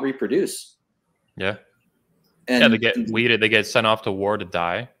did not reproduce. Yeah. And they get weeded. They get sent off to war to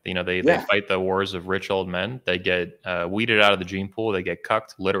die. You know, they fight the wars of rich old men. They get weeded out of the gene pool. They get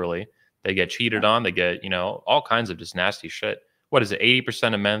cucked, literally. They get cheated on. They get, you know, all kinds of just nasty shit. What is it?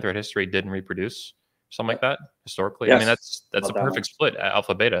 80% of men throughout history didn't reproduce, something like that, historically. Yes. I mean, that's a perfect split,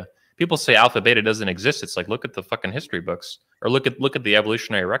 alpha beta. People say alpha beta doesn't exist. It's like, look at the fucking history books, or look at the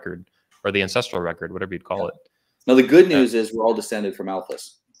evolutionary record, or the ancestral record, whatever you'd call it. Now, the good news is we're all descended from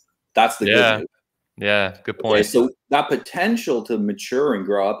alphas. That's the good news. Yeah, good point. Okay, so that potential to mature and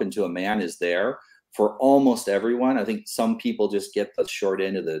grow up into a man is there for almost everyone. I think some people just get the short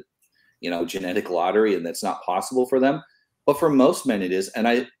end of the, you know, genetic lottery, and that's not possible for them. But for most men, it is. And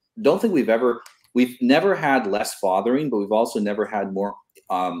I don't think we've never had less fathering, but we've also never had more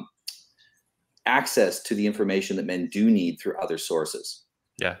access to the information that men do need through other sources.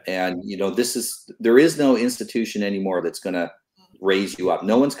 Yeah. And, you know, there is no institution anymore that's going to raise you up.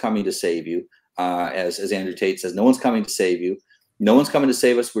 No one's coming to save you. As Andrew Tate says, no one's coming to save you. No one's coming to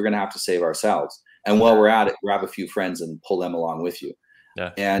save us. We're going to have to save ourselves. And while we're at it, grab a few friends and pull them along with you.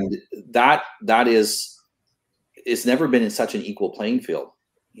 Yeah. And that is, it's never been in such an equal playing field.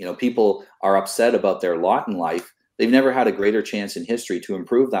 You know, people are upset about their lot in life. They've never had a greater chance in history to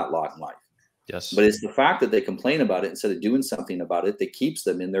improve that lot in life. Yes. But it's the fact that they complain about it instead of doing something about it that keeps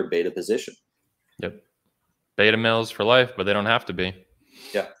them in their beta position. Yep. Beta males for life, but they don't have to be.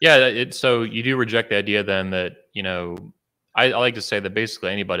 Yeah. Yeah. So you do reject the idea then that, you know, I like to say that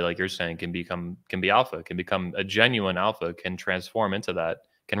basically anybody, like you're saying, can be alpha, can become a genuine alpha, can transform into that,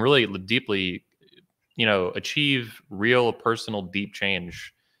 can really deeply, you know, achieve real personal deep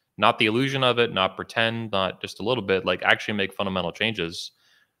change, not the illusion of it, not pretend, not just a little bit, like actually make fundamental changes.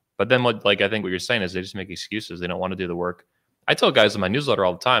 But then what, like, I think what you're saying is they just make excuses. They don't want to do the work. I tell guys in my newsletter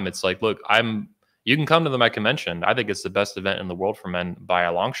all the time, it's like, look, you can come to my convention. I think it's the best event in the world for men by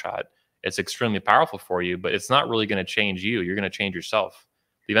a long shot. It's extremely powerful for you, but it's not really going to change you. You're going to change yourself.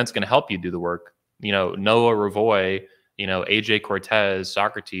 The event's going to help you do the work. You know, Noah Revoy, you know, AJ Cortez,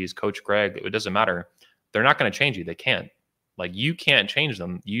 Socrates, Coach Greg, it doesn't matter. They're not going to change you. They can't. Like, you can't change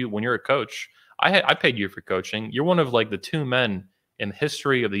them. When you're a coach, I paid you for coaching. You're one of like the 2 men in the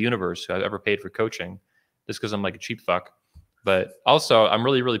history of the universe who I've ever paid for coaching, just because I'm like a cheap fuck. But also, I'm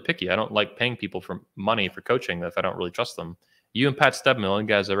really, really picky. I don't like paying people for money for coaching if I don't really trust them. You and Pat Stedman, the only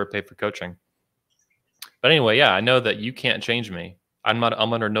guys I ever paid for coaching. But anyway, yeah, I know that you can't change me. I'm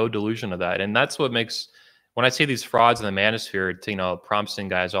under no delusion of that. And that's what makes, when I see these frauds in the manosphere, you know, promising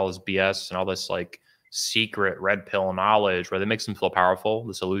guys all this BS and all this like secret red pill knowledge where they makes them feel powerful,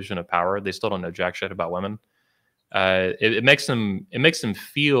 this illusion of power. They still don't know jack shit about women. It makes them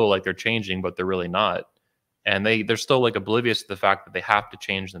feel like they're changing, but they're really not. And they're still like oblivious to the fact that they have to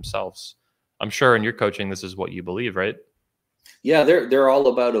change themselves. I'm sure in your coaching, this is what you believe, right? Yeah, they're all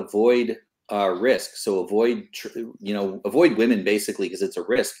about avoid risk. So avoid women basically because it's a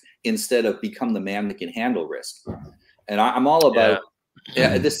risk instead of become the man that can handle risk. And I'm all about,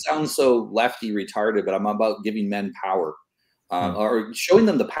 this sounds so lefty retarded, but I'm about giving men power or showing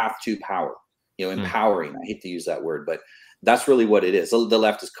them the path to power, you know, empowering. I hate to use that word, but that's really what it is. The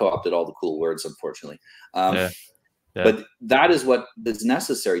left has co-opted all the cool words, unfortunately. But that is what is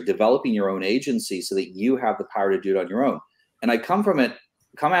necessary, developing your own agency so that you have the power to do it on your own. And I come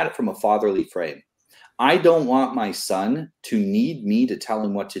at it from a fatherly frame. I don't want my son to need me to tell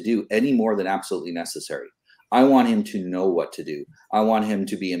him what to do any more than absolutely necessary. I want him to know what to do. I want him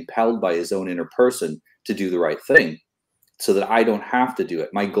to be impelled by his own inner person to do the right thing so that I don't have to do it.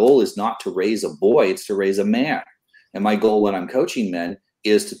 My goal is not to raise a boy, it's to raise a man. And my goal when I'm coaching men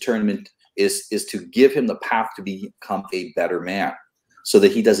is to turn him into, is to give him the path to become a better man so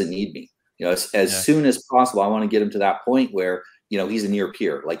that he doesn't need me. You know, as soon as possible, I want to get him to that point where, you know, he's a near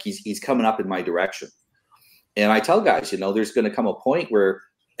peer, like he's coming up in my direction. And I tell guys, you know, there's going to come a point where,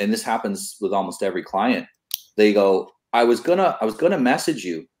 and this happens with almost every client, they go, I was gonna message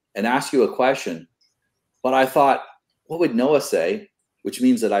you and ask you a question, but I thought, what would Noah say? Which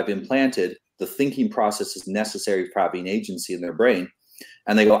means that I've implanted the thinking process is necessary for having agency in their brain.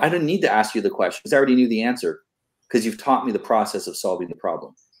 And they go, I didn't need to ask you the questions. I already knew the answer because you've taught me the process of solving the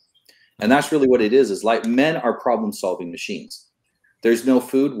problem. And that's really what it is like men are problem solving machines. There's no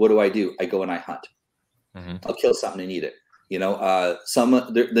food. What do? I go and I hunt. I'll kill something and eat it. You know,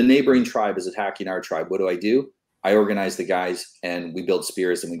 the neighboring tribe is attacking our tribe. What do? I organize the guys and we build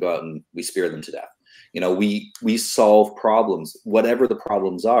spears and we go out and we spear them to death. You know, we solve problems, whatever the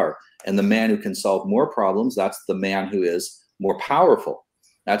problems are. And the man who can solve more problems, that's the man who is more powerful.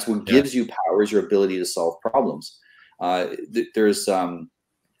 That's what gives you power, is your ability to solve problems.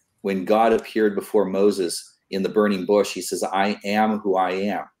 When God appeared before Moses in the burning bush, he says, I am who I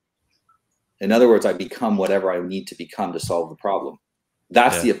am. In other words, I become whatever I need to become to solve the problem.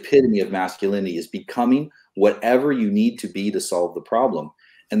 That's the epitome of masculinity, is becoming whatever you need to be to solve the problem.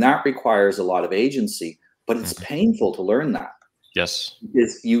 And that requires a lot of agency, but it's painful to learn that. Yes.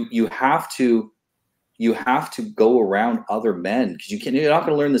 Because you have to go around other men, because you're not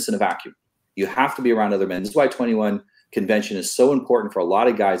going to learn this in a vacuum. You have to be around other men. This is why 21 Convention is so important for a lot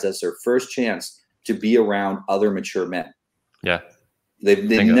of guys. That's their first chance to be around other mature men. Yeah. They've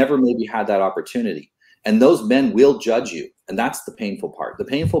never maybe had that opportunity. And those men will judge you. And that's the painful part. The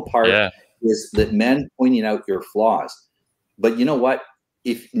painful part is that men pointing out your flaws. But you know what?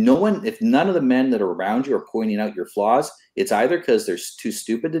 If none of the men that are around you are pointing out your flaws, it's either because they're too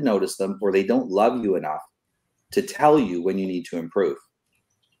stupid to notice them, or they don't love you enough to tell you when you need to improve.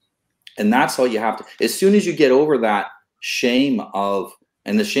 And that's all you have to. As soon as you get over that shame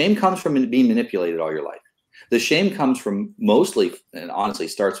and the shame comes from being manipulated all your life. The shame comes from mostly, and honestly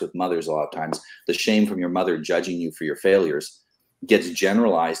starts with mothers a lot of times, the shame from your mother judging you for your failures gets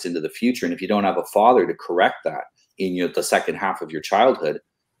generalized into the future. And if you don't have a father to correct that in the second half of your childhood,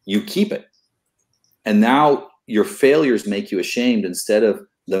 you keep it. And now your failures make you ashamed, instead of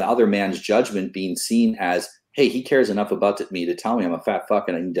the other man's judgment being seen as, hey, he cares enough about me to tell me I'm a fat fuck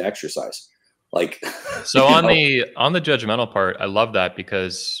and I need to exercise. Like, so on the judgmental part, I love that,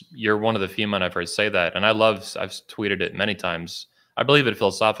 because you're one of the few men I've heard say that. And I've tweeted it many times. I believe it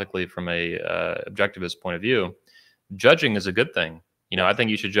philosophically from a objectivist point of view. Judging is a good thing. You know, I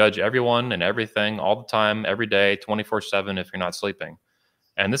think you should judge everyone and everything all the time, every day, 24/7 if you're not sleeping.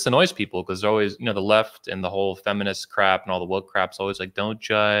 And this annoys people, because they're always, the left and the whole feminist crap and all the woke crap's always like, don't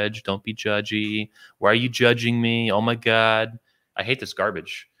judge, don't be judgy. Why are you judging me? Oh my God. I hate this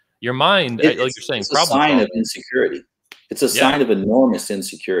garbage. Your mind, like you're saying, it's a sign of insecurity. It's a sign of enormous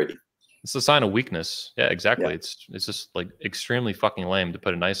insecurity. It's a sign of weakness. Yeah, exactly. Yeah. It's just like extremely fucking lame, to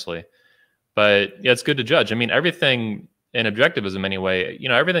put it nicely. But yeah, it's good to judge. I mean, everything in objectivism anyway,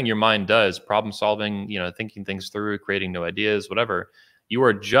 everything your mind does, problem solving, thinking things through, creating new ideas, whatever, you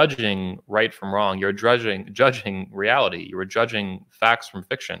are judging right from wrong. You're judging reality. You are judging facts from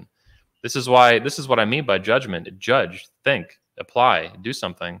fiction. This is what I mean by judgment. Judge, think, apply, do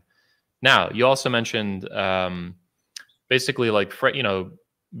something. Now, you also mentioned basically like,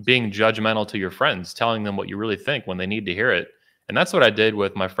 being judgmental to your friends, telling them what you really think when they need to hear it. And that's what I did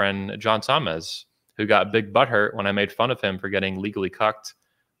with my friend John Thomas, who got big butthurt when I made fun of him for getting legally cucked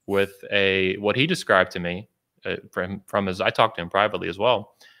with what he described to me from his, I talked to him privately as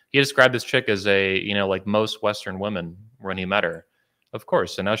well. He described this chick as like most Western women when he met her, of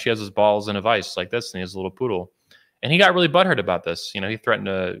course. And now she has his balls in a vice like this, and he has a little poodle. And he got really butthurt about this. He threatened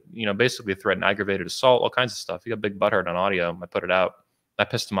to, basically threatened aggravated assault, all kinds of stuff. He got big butthurt on audio. I put it out. That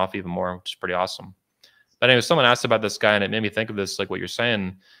pissed him off even more, which is pretty awesome. But anyway, someone asked about this guy, and it made me think of this, like what you're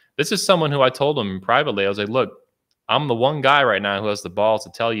saying. This is someone who I told him privately. I was like, look, I'm the one guy right now who has the balls to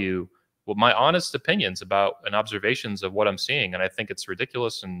tell you what my honest opinions about and observations of what I'm seeing. And I think it's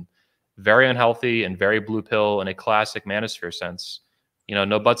ridiculous and very unhealthy and very blue pill in a classic manosphere sense.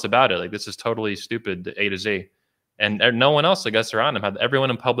 No buts about it. Like, this is totally stupid, A to Z. And no one else, I guess, around him.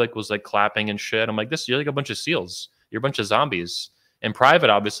 Everyone in public was like clapping and shit. I'm like, you're like a bunch of seals. You're a bunch of zombies. In private,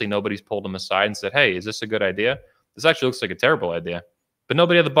 obviously, nobody's pulled him aside and said, hey, is this a good idea? This actually looks like a terrible idea. But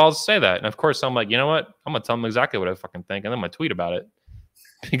nobody had the balls to say that. And of course, I'm like, you know what? I'm going to tell them exactly what I fucking think. And then I'm going to tweet about it.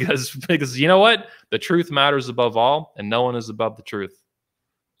 Because you know what? The truth matters above all, and no one is above the truth.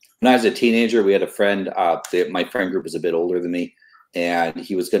 When I was a teenager, we had a friend. My friend group was a bit older than me. And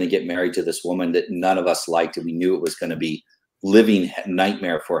he was going to get married to this woman that none of us liked. And we knew it was going to be living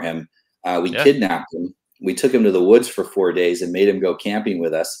nightmare for him. We kidnapped him. We took him to the woods for 4 days and made him go camping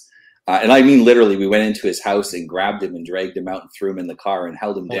with us. And I mean, literally, we went into his house and grabbed him and dragged him out and threw him in the car and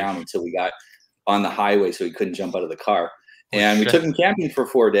held him down until we got on the highway so he couldn't jump out of the car. And we took him camping for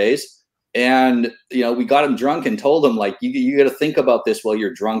 4 days. And, we got him drunk and told him, like, you got to think about this while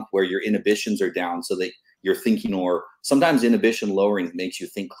you're drunk, where your inhibitions are down, so that you're thinking, or sometimes inhibition lowering makes you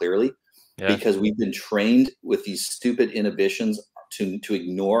think clearly. Yeah. because we've been trained with these stupid inhibitions to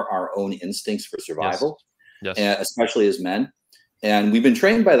ignore our own instincts for Yes. survival, Yes. especially as men. And we've been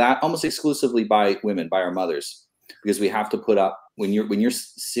trained by that almost exclusively by women, by our mothers, because we have to put up when you're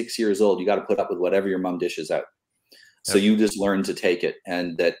 6 years old, you got to put up with whatever your mom dishes out. So Yep. you just learn to take it,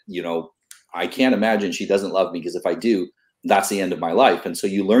 and that, you know, I can't imagine she doesn't love me, because if I do, that's the end of my life. And so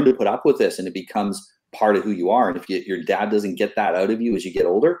you learn to put up with this, and it becomes part of who you are. And if your dad doesn't get that out of you as you get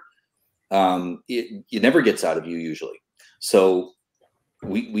older, it never gets out of you usually. So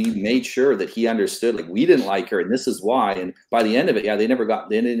we made sure that he understood, like, we didn't like her, and this is why. And by the end of it, yeah, they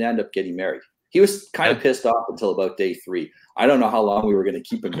didn't end up getting married. He was kind of pissed off until about day 3. I don't know how long we were going to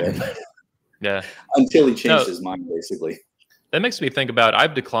keep him there, Yeah. until he changed his mind, basically. That makes me think about,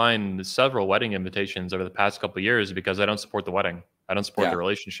 I've declined several wedding invitations over the past couple of years because I don't support the wedding. I don't support the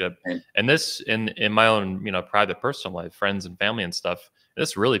relationship. And this in my own, you know, private personal life, friends and family and stuff,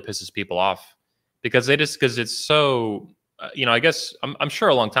 this really pisses people off because because it's so, you know, I guess I'm sure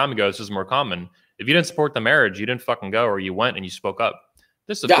a long time ago, this was more common. If you didn't support the marriage, you didn't fucking go, or you went and you spoke up.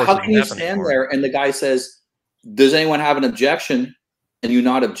 This, of course, how can you stand there and the guy says, does anyone have an objection? And you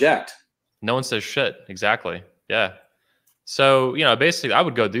not object? No one says shit. Exactly. Yeah. So, you know, basically I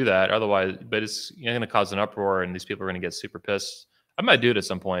would go do that. Otherwise, but it's going to cause an uproar and these people are going to get super pissed. I might do it at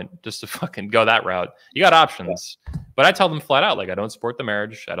some point just to fucking go that route. You got options. But I tell them flat out, like, I don't support the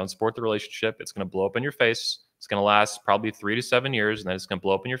marriage. I don't support the relationship. It's going to blow up in your face. It's going to last probably 3 to 7 years, and then it's going to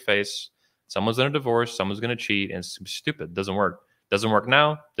blow up in your face. Someone's going to divorce. Someone's going to cheat, and it's stupid. It doesn't work. Doesn't work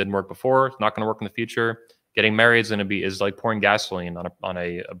now. Didn't work before. It's not going to work in the future. Getting married is like pouring gasoline on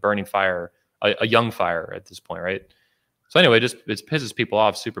a burning fire, a young fire at this point, right? So anyway, it pisses people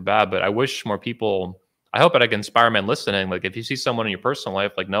off super bad. But I wish more people. I hope that I can inspire men listening. Like, if you see someone in your personal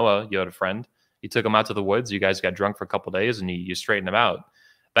life, like Noah, you had a friend, you took him out to the woods, you guys got drunk for a couple of days, and you straighten him out.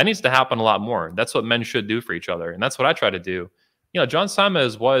 That needs to happen a lot more. That's what men should do for each other, and that's what I try to do. You know, John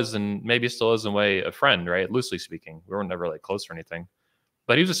Simons was, and maybe still is in a way, a friend, right? Loosely speaking, we were never like close or anything,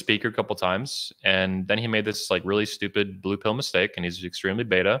 but he was a speaker a couple times, and then he made this like really stupid blue pill mistake, and he's extremely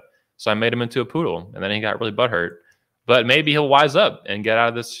beta. So I made him into a poodle, and then he got really butthurt. But maybe he'll wise up and get out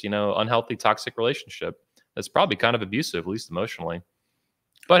of this, you know, unhealthy, toxic relationship that's probably kind of abusive, at least emotionally.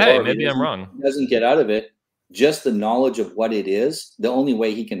 But hey, maybe I'm wrong. He doesn't get out of it. Just the knowledge of what it is, the only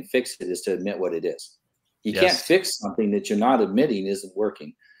way he can fix it is to admit what it is. You can't fix something that you're not admitting isn't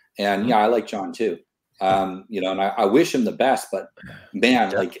working. And yeah, I like John too. You know, and I wish him the best, but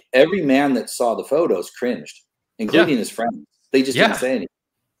man, like every man that saw the photos cringed, including his friends. They just didn't say anything.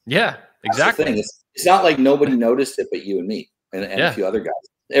 Yeah, exactly. That's the thing. It's not like nobody noticed it but you and me and a few other guys.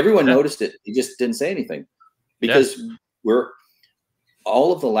 Everyone noticed it. He just didn't say anything because we're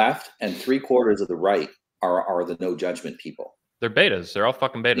all of the left and 3/4 of the right are the no judgment people. They're betas. They're all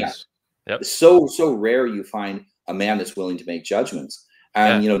fucking betas. Yeah. Yep. So rare you find a man that's willing to make judgments.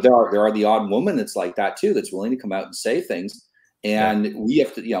 And you know, there are the odd woman that's like that too, that's willing to come out and say things. And we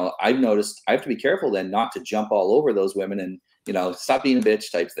have to, you know, I've noticed I have to be careful then not to jump all over those women and, you know, stop being a bitch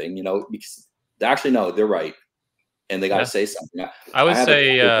type thing, you know, because actually no, they're right. And they got to say something. I would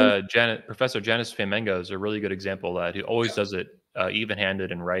say Professor Janice Flamengo is a really good example of that, who always does it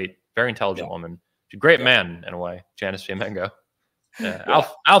even-handed and right. Very intelligent woman. She's a great man in a way, Janice Flamengo.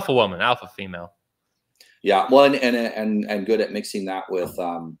 Alpha woman, alpha female. Yeah, well, and good at mixing that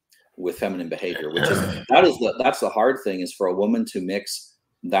with feminine behavior, which is that's the hard thing, is for a woman to mix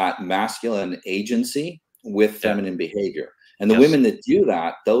that masculine agency with feminine behavior. And the women that do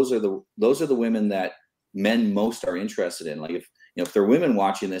that, those are the women that men most are interested in. Like, if there are women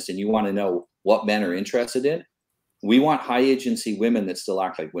watching this and you want to know what men are interested in, we want high agency women that still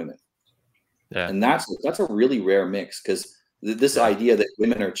act like women. Yeah. And that's a really rare mix, because this idea that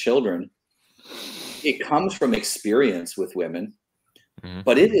women are children, it comes from experience with women,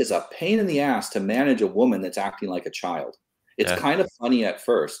 but it is a pain in the ass to manage a woman that's acting like a child. It's kind of funny at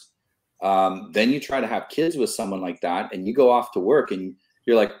first. Then you try to have kids with someone like that, and you go off to work and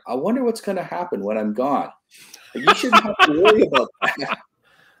you're like, I wonder what's going to happen when I'm gone. You shouldn't have to worry about that.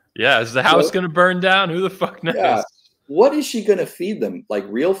 Yeah, is the house going to burn down? Who the fuck knows? Yeah. What is she going to feed them? Like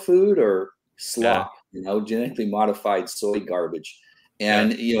real food or slop? You know, genetically modified soy garbage.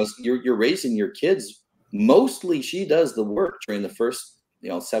 And you know, you're raising your kids. Mostly, she does the work during the first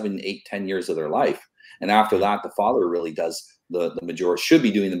 7, 8, 10 years of their life, and after that, the father really does the majority. Should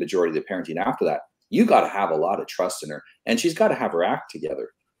be doing the majority of the parenting after that. You got to have a lot of trust in her, and she's got to have her act together.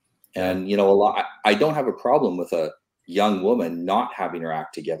 And you know, I don't have a problem with a young woman not having her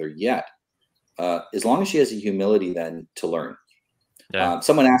act together yet, as long as she has the humility then to learn.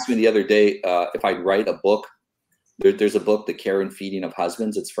 Someone asked me the other day if I'd write a book there's a book, The Care and Feeding of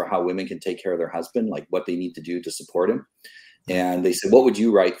Husbands. It's for how women can take care of their husband, like what they need to do to support him. And they said, what would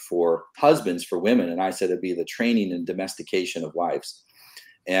you write for husbands, for women? And I said, it'd be the training and domestication of wives.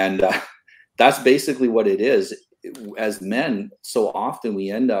 And that's basically what it is. As men, so often we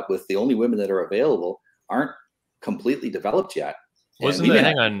end up with the only women that are available aren't completely developed yet.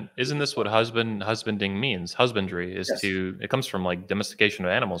 Hang on, isn't this what husbanding means? Husbandry is it comes from like domestication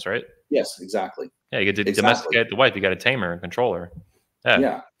of animals, right? Yes, exactly. Yeah, you get to domesticate the wife, you got to tame her and control her.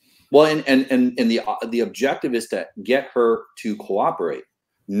 Yeah. Well, and the objective is to get her to cooperate,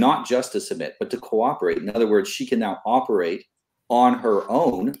 not just to submit, but to cooperate. In other words, she can now operate on her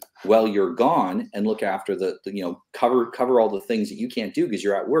own while you're gone and look after the cover all the things that you can't do because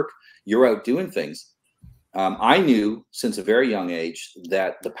you're at work, you're out doing things. I knew since a very young age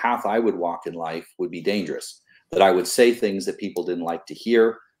that the path I would walk in life would be dangerous, that I would say things that people didn't like to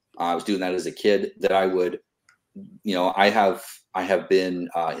hear. I was doing that as a kid, that I would, I have been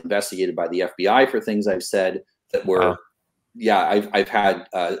investigated by the FBI for things I've said that were, I've had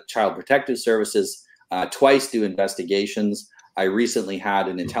Child Protective Services twice do investigations. I recently had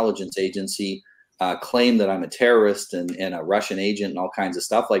an intelligence agency claim that I'm a terrorist and a Russian agent and all kinds of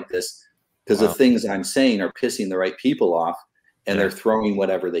stuff like this, because the things I'm saying are pissing the right people off, and they're throwing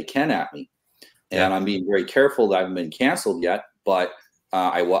whatever they can at me. And I'm being very careful that I haven't been canceled yet, but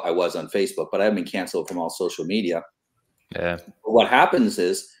I was on Facebook, but I haven't been canceled from all social media. Yeah. But what happens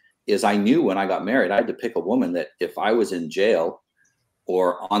is I knew when I got married, I had to pick a woman that if I was in jail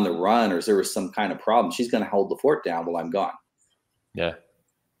or on the run, or if there was some kind of problem, she's going to hold the fort down while I'm gone. Yeah.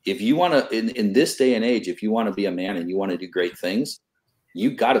 If you want to, in this day and age, if you want to be a man and you want to do great things,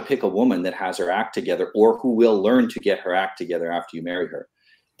 you got to pick a woman that has her act together, or who will learn to get her act together after you marry her.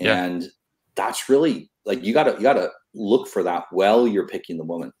 And that's really like, you gotta look for that while you're picking the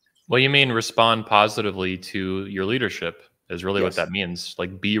woman. Well, you mean respond positively to your leadership is really what that means.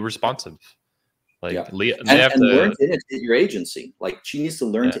 Like, be responsive. Like, and learn to imitate your agency. Like, she needs to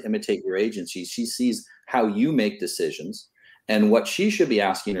learn to imitate your agency. She sees how you make decisions, and what she should be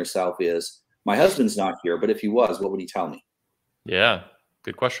asking herself is, my husband's not here, but if he was, what would he tell me? Yeah,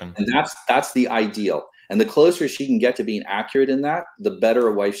 good question. And that's the ideal. And the closer she can get to being accurate in that, the better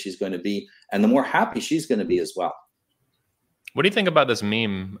a wife she's going to be, and the more happy she's going to be as well. What do you think about this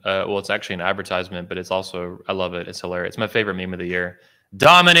meme? Well, it's actually an advertisement, but it's also, I love it. It's hilarious. It's my favorite meme of the year.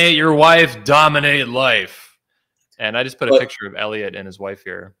 Dominate your wife, dominate life. And I just put a picture of Elliot and his wife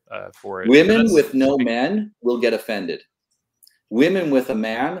here for it. Women with no men will get offended. Women with a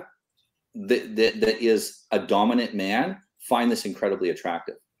man that is a dominant man find this incredibly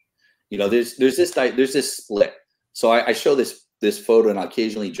attractive. There's this split. So I show this photo, and I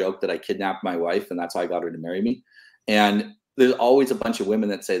occasionally joke that I kidnapped my wife and that's how I got her to marry me. And there's always a bunch of women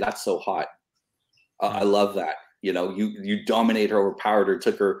that say, that's so hot. I love that. You dominate her, overpowered her,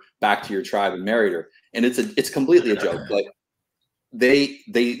 took her back to your tribe and married her. And it's completely a joke. But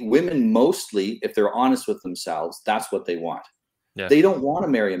women mostly, if they're honest with themselves, that's what they want. Yeah. They don't want to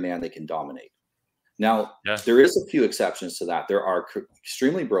marry a man they can dominate. Now, there is a few exceptions to that. There are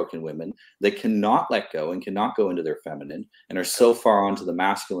extremely broken women that cannot let go and cannot go into their feminine and are so far onto the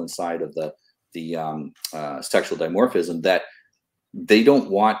masculine side of the sexual dimorphism that they don't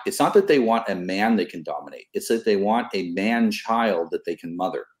want. It's not that they want a man they can dominate. It's that they want a man child that they can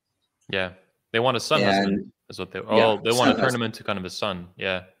mother. Yeah, they want a son husband. Is what they they want to turn him into kind of a son.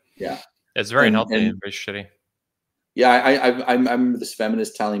 Yeah, yeah. It's very unhealthy and very shitty. Yeah, I remember this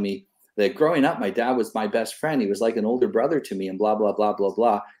feminist telling me that growing up, my dad was my best friend. He was like an older brother to me, and blah, blah, blah, blah,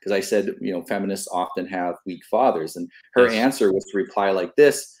 blah. Because I said, feminists often have weak fathers. And her answer was to reply like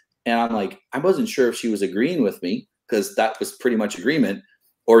this. And I'm like, I wasn't sure if she was agreeing with me, because that was pretty much agreement,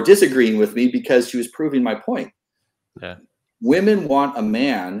 or disagreeing with me because she was proving my point. Yeah. Women want a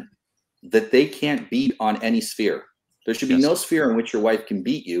man that they can't beat on any sphere. There should be no sphere in which your wife can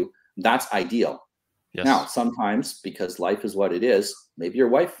beat you. That's ideal. Yes. Now, sometimes, because life is what it is, maybe your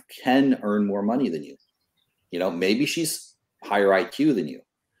wife can earn more money than you. Maybe she's higher IQ than you.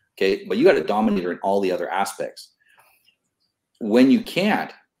 Okay, but you got to dominate her in all the other aspects. When you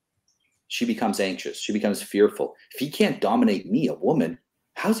can't, she becomes anxious. She becomes fearful. If he can't dominate me, a woman,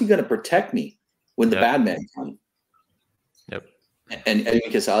 how's he going to protect me when the bad man comes? Yep. And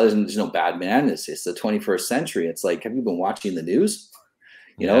because there's no bad man. It's the 21st century. It's like, have you been watching the news?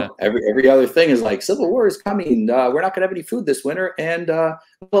 Every other thing is like, civil war is coming. We're not going to have any food this winter, and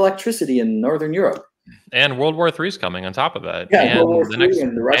electricity in Northern Europe. And World War III is coming on top of that. Yeah, and World War III,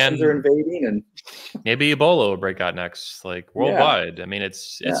 and the Russians are invading, and maybe Ebola will break out next, like worldwide. I mean,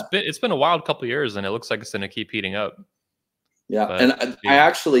 it's been a wild couple of years, and it looks like it's going to keep heating up. Yeah, but, and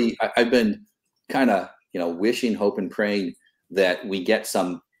I've been kind of wishing, hoping, praying that we get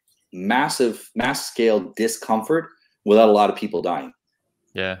some mass scale discomfort without a lot of people dying.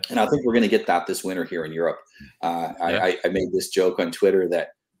 Yeah. And I think we're going to get that this winter here in Europe. I made this joke on Twitter that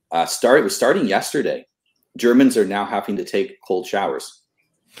it was starting yesterday. Germans are now having to take cold showers.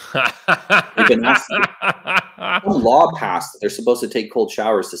 They've been asked, some law passed that they're supposed to take cold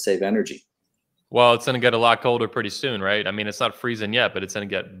showers to save energy. Well, it's going to get a lot colder pretty soon, right? I mean, it's not freezing yet, but it's going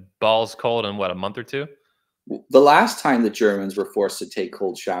to get balls cold in what, a month or two? The last time the Germans were forced to take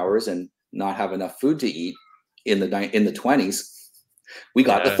cold showers and not have enough food to eat in the 20s, we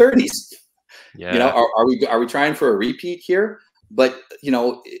got the 30s. Yeah. Are we trying for a repeat here? But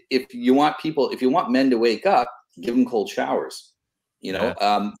if you want men to wake up, give them cold showers.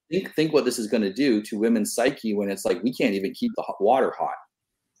 Think what this is going to do to women's psyche when it's like we can't even keep the water hot.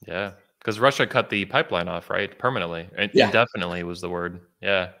 Yeah, because Russia cut the pipeline off, right, permanently. Indefinitely was the word.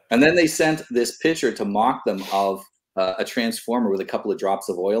 Yeah. And then they sent this picture to mock them of a transformer with a couple of drops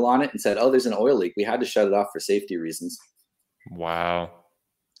of oil on it and said, "Oh, there's an oil leak. We had to shut it off for safety reasons." Wow.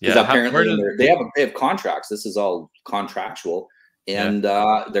 Because apparently they have contracts. This is all contractual. And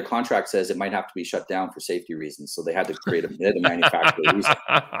their contract says it might have to be shut down for safety reasons. So they had to create a manufacturer reason.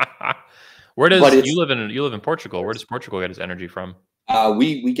 Where does you live in Portugal? Where does Portugal get its energy from?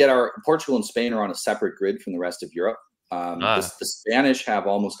 We get Portugal and Spain are on a separate grid from the rest of Europe. The Spanish have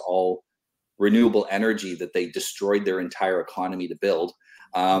almost all renewable energy that they destroyed their entire economy to build.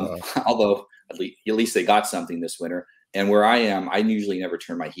 Although at least they got something this winter. And where I am, I usually never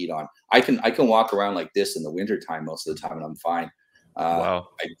turn my heat on. I can walk around like this in the wintertime most of the time and I'm fine. Wow.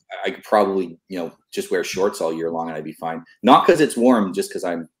 I could probably, just wear shorts all year long and I'd be fine. Not because it's warm, just because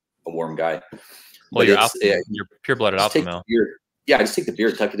I'm a warm guy. Well, you're pure-blooded alpha male. Yeah, I just take the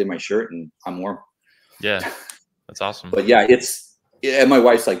beard, tuck it in my shirt, and I'm warm. Yeah, that's awesome. But yeah, and my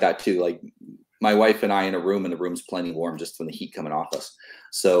wife's like that too. Like my wife and I in a room, and the room's plenty warm just from the heat coming off us.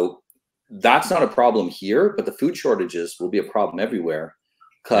 So that's not a problem here, but the food shortages will be a problem everywhere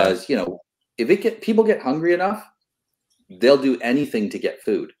because if people get hungry enough, they'll do anything to get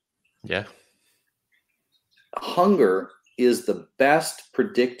food. Yeah. Hunger is the best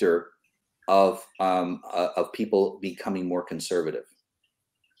predictor of people becoming more conservative.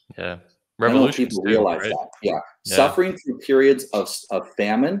 Yeah. Revolution. People realize that. Yeah. Suffering through periods of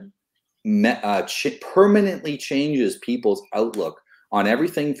famine permanently changes people's outlook on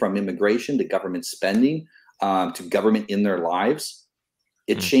everything from immigration to government spending to government in their lives.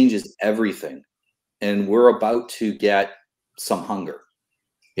 It changes everything. And we're about to get some hunger.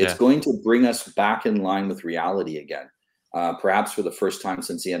 It's going to bring us back in line with reality again, perhaps for the first time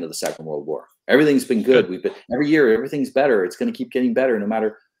since the end of the Second World War. Everything's been good. Every year, everything's better. It's going to keep getting better no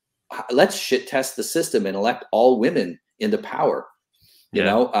matter. Let's shit test the system and elect all women into power.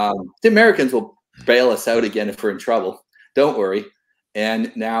 The Americans will bail us out again if we're in trouble. Don't worry.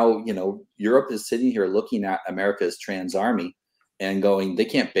 And now, Europe is sitting here looking at America's trans army and going, they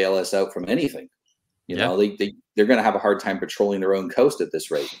can't bail us out from anything. They're going to have a hard time patrolling their own coast at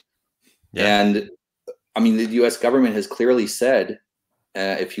this rate. And I mean, the U.S. government has clearly said,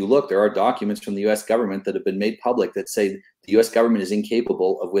 if you look, there are documents from the U.S. government that have been made public that say the U.S. government is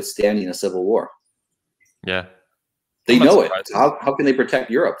incapable of withstanding a civil war. Yeah. They know it. How can they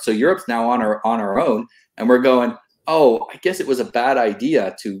protect Europe? So Europe's now on our own, and we're going, oh, I guess it was a bad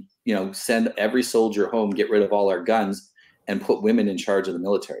idea to, send every soldier home, get rid of all our guns, and put women in charge of the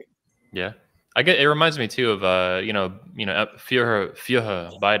military. Yeah. It reminds me too of Führer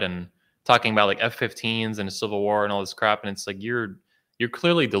Biden talking about like F-15s and the Civil War and all this crap, and it's like you're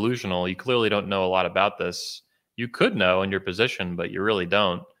clearly delusional. You clearly don't know a lot about this. You could know in your position, but you really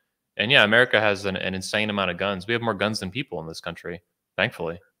don't. And yeah, America has an insane amount of guns. We have more guns than people in this country.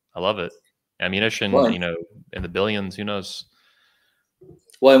 Thankfully, I love it. Ammunition, in the billions. Who knows?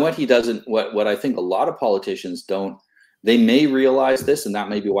 Well, and what I think a lot of politicians don't. They may realize this, and that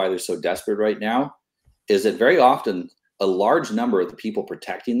may be why they're so desperate right now, is that very often a large number of the people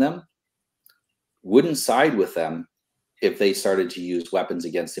protecting them wouldn't side with them if they started to use weapons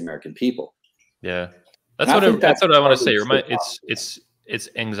against the American people. Yeah, that's what I want to say. It's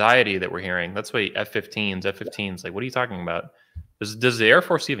anxiety that we're hearing. That's why F-15s. Like, what are you talking about? Does the Air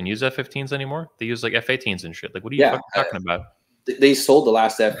Force even use F-15s anymore? They use like F-18s and shit. Like, what are you talking about? They sold the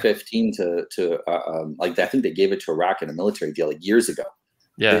last F-15 to I think they gave it to Iraq in a military deal like years ago.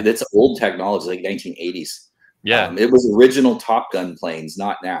 Yeah, it's old technology, like 1980s. Yeah, it was original Top Gun planes,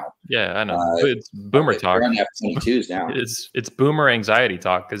 not now. Yeah, I know. It's boomer talk. They're on F-22s now. It's boomer anxiety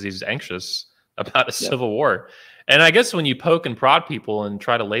talk because he's anxious about a civil war. And I guess when you poke and prod people and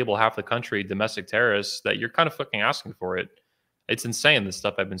try to label half the country domestic terrorists, that you're kind of fucking asking for it. It's insane, the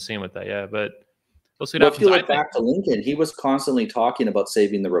stuff I've been seeing with that. Yeah, but We'll see what Well, if happens. you look back to Lincoln, he was constantly talking about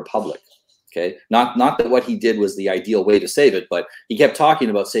saving the republic. Okay, not that what he did was the ideal way to save it, but he kept talking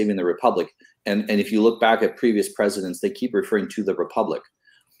about saving the republic. And if you look back at previous presidents, they keep referring to the republic.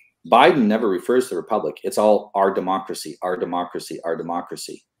 Biden never refers to the republic. It's all our democracy, our democracy, our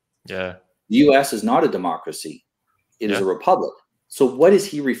democracy. Yeah. The U.S. is not a democracy. It is a republic. So what is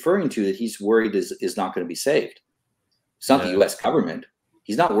he referring to that he's worried is not going to be saved? It's not the U.S. government.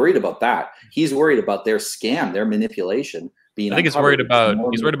 He's not worried about that. He's worried about their scam, their manipulation being. I think he's worried about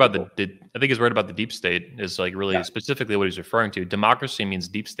the I think he's worried about the deep state is like really specifically what he's referring to. Democracy means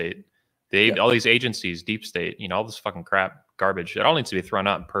deep state. All these agencies, deep state, you know, all this fucking crap, garbage. It all needs to be thrown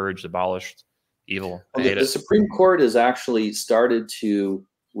out and purged, abolished, evil. The Supreme Court has actually started to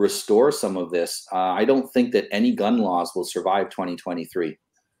restore some of this. I don't think that any gun laws will survive 2023.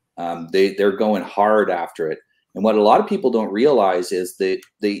 They're going hard after it. And what a lot of people don't realize is that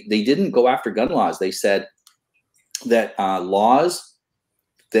they didn't go after gun laws. They said that laws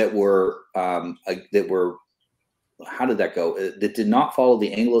that were how did that go? That did not follow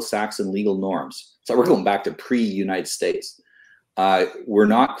the Anglo-Saxon legal norms. So we're going back to pre-United States. Were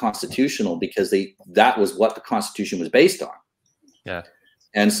not constitutional because that was what the Constitution was based on. Yeah.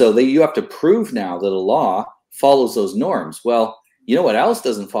 And so you have to prove now that a law follows those norms. Well, you know what else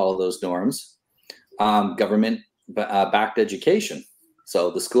doesn't follow those norms? Government-backed education.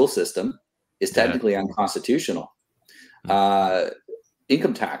 So the school system is technically unconstitutional.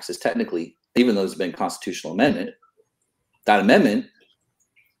 Income tax is technically, even though there's been a constitutional amendment, that amendment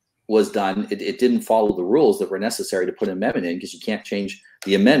was done. It didn't follow the rules that were necessary to put an amendment in, because you can't change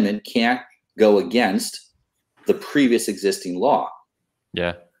the amendment, can't go against the previous existing law.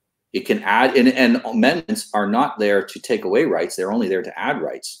 Yeah. It can add, and amendments are not there to take away rights. They're only there to add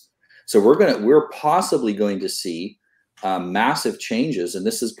rights. So we're possibly going to see massive changes. And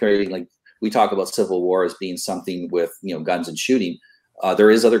this is creating, like, we talk about civil war as being something with, you know, guns and shooting.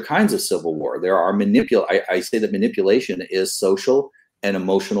 There is other kinds of civil war. There are I say that manipulation is social and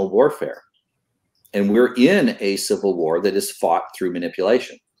emotional warfare. And we're in a civil war that is fought through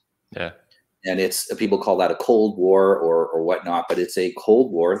manipulation. Yeah. And people call that a Cold War or whatnot, but it's a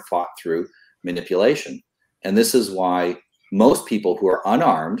Cold War fought through manipulation. And this is why most people who are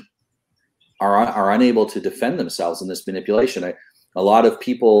unarmed are unable to defend themselves in this manipulation. A lot of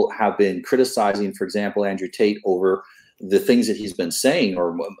people have been criticizing, for example, Andrew Tate over the things that he's been saying,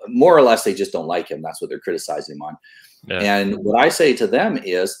 or more or less they just don't like him. That's what they're criticizing him on. Yeah. And what I say to them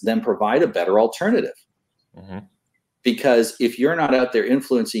is then provide a better alternative. Mm-hmm. Because if you're not out there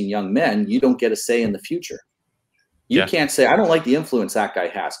influencing young men, you don't get a say in the future. You can't say, I don't like the influence that guy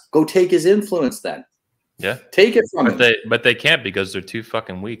has. Go take his influence then. Yeah. Take it from him. But they can't, because they're too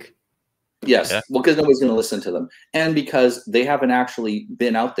fucking weak. Yes. Yeah. Well, because nobody's going to listen to them. And because they haven't actually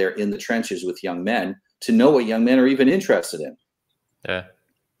been out there in the trenches with young men to know what young men are even interested in. Yeah.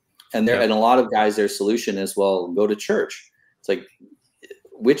 And and a lot of guys, their solution is, well, go to church. It's like,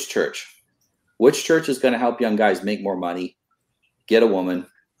 which church? Which church is going to help young guys make more money, get a woman,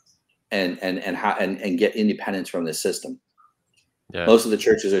 and get independence from this system? Yeah. Most of the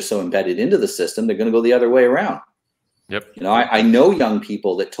churches are so embedded into the system, they're going to go the other way around. Yep. You know, I know young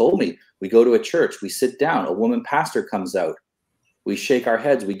people that told me, we go to a church, we sit down, a woman pastor comes out, we shake our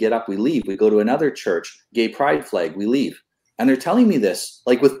heads, we get up, we leave. We go to another church, gay pride flag, we leave. And they're telling me this,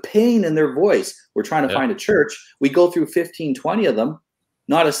 like with pain in their voice. We're trying to find a church. We go through 15, 20 of them.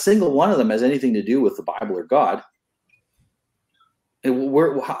 Not a single one of them has anything to do with the Bible or God. And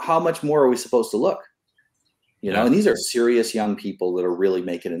how much more are we supposed to look? You know, and these are serious young people that are really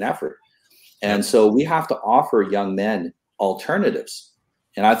making an effort. And so we have to offer young men alternatives.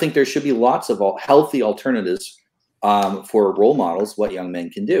 And I think there should be lots of healthy alternatives for role models, what young men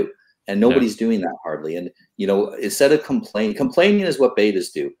can do. And nobody's doing that hardly. And, you know, instead of complaining is what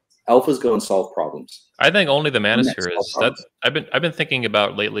betas do. Alphas go and solve problems. I think only the manosphere is that. I've been thinking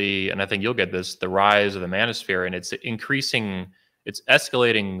about lately, and I think you'll get this, the rise of the manosphere, and it's significantly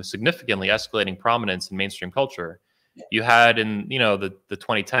escalating prominence in mainstream culture. You had in, you know, the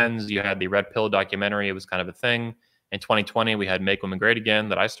 2010s, you had the Red Pill documentary. It was kind of a thing. In 2020, we had Make Women Great Again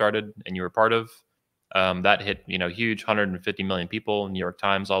that I started and you were part of. That hit, you know, huge, 150 million people, New York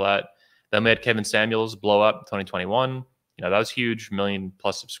Times, all that. Then we had Kevin Samuels blow up in 2021. You know, that was huge, million+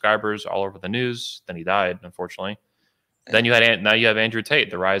 subscribers all over the news. Then he died, unfortunately. Then you had now you have Andrew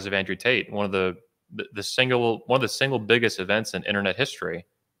Tate, the rise of Andrew Tate, one of the single biggest events in internet history.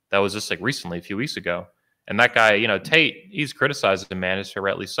 That was just like recently, a few weeks ago. And that guy, you know, Tate, he's criticized the manosphere,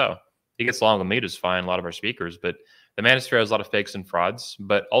 rightly so. He gets along with me just fine, a lot of our speakers, but the manosphere has a lot of fakes and frauds.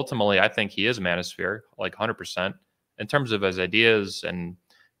 But ultimately, I think he is a manosphere, like 100%, in terms of his ideas and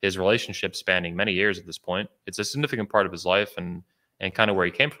his relationship spanning many years at this point. It's a significant part of his life and kind of where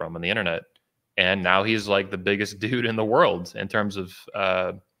he came from on the internet. And now he's like the biggest dude in the world in terms of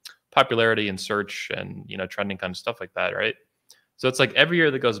popularity and search and, you know, trending kind of stuff like that, right? So it's like every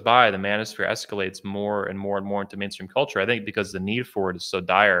year that goes by, the manosphere escalates more and more and more into mainstream culture. I think because the need for it is so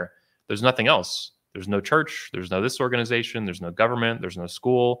dire. There's nothing else. There's no church. There's no this organization. There's no government. There's no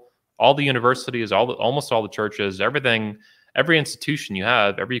school. All the universities, almost all the churches, everything, every institution you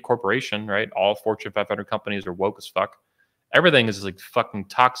have, every corporation, right? All Fortune 500 companies are woke as fuck. Everything is like fucking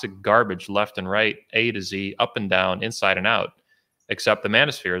toxic garbage left and right, A to Z, up and down, inside and out. Except the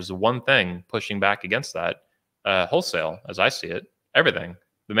manosphere is the one thing pushing back against that wholesale, as I see it. Everything.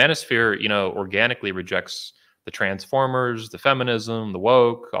 The manosphere, you know, organically rejects the transformers, the feminism, the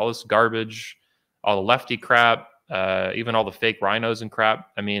woke, all this garbage, all the lefty crap, even all the fake rhinos and crap.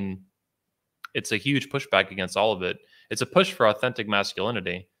 I mean, it's a huge pushback against all of it. It's a push for authentic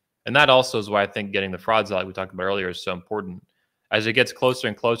masculinity. And that also is why I think getting the frauds out, like we talked about earlier, is so important. As it gets closer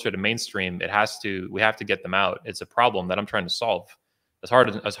and closer to mainstream, we have to get them out. It's a problem that I'm trying to solve as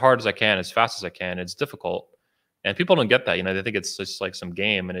hard as I can, as fast as I can. It's difficult. And people don't get that. You know, they think it's just like some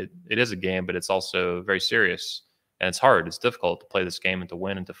game, and it is a game, but it's also very serious. And it's hard. It's difficult to play this game and to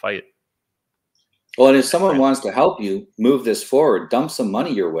win and to fight. Well, and if someone wants to help you move this forward, dump some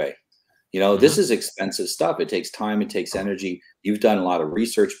money your way. You know, this is expensive stuff. It takes time. It takes energy. You've done a lot of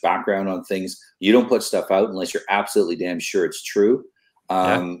research, background on things. You don't put stuff out unless you're absolutely damn sure it's true.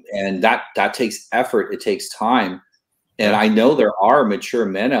 And that takes effort. It takes time. And I know there are mature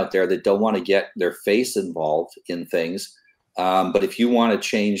men out there that don't want to get their face involved in things. But if you want to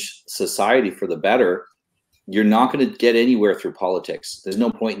change society for the better, you're not going to get anywhere through politics. There's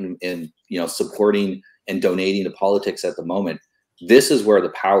no point in you know, supporting and donating to politics at the moment. This is where the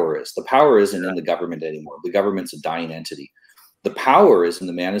power is. The power isn't in the government anymore. The government's a dying entity. The power is in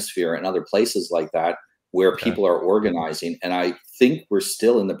the manosphere and other places like that where people are organizing. And I think we're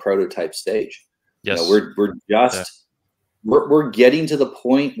still in the prototype stage. Yes. You know, we're just we're getting to the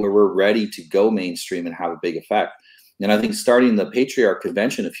point where we're ready to go mainstream and have a big effect. And I think starting the Patriarch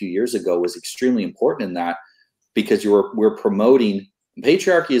Convention a few years ago was extremely important in that, because we're promoting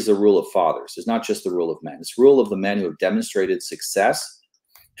patriarchy is the rule of fathers. It's not just the rule of men. It's the rule of the men who have demonstrated success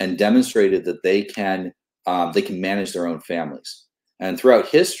and demonstrated that they can manage their own families. And throughout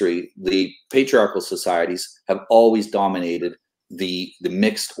history, the patriarchal societies have always dominated the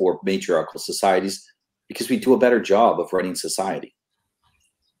mixed or matriarchal societies because we do a better job of running society.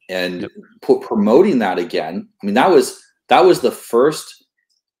 And promoting that again, I mean, that was the first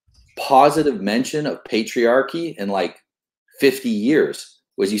positive mention of patriarchy in like 50 years,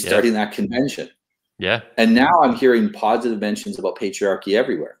 was you starting that convention. Yeah. And now I'm hearing positive mentions about patriarchy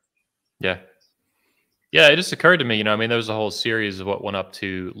everywhere. Yeah. Yeah, it just occurred to me, you know, I mean, there was a whole series of what led up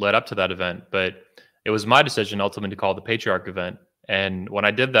to that event, but it was my decision ultimately to call it the Patriarch event. And when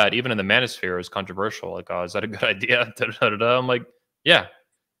I did that, even in the manosphere, it was controversial. Like, oh, is that a good idea? I'm like, yeah,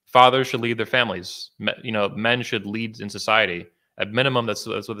 fathers should lead their families. You know, men should lead in society. At minimum, that's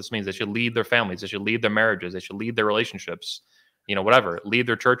what this means. They should lead their families. They should lead their marriages. They should lead their relationships. You know, whatever. Lead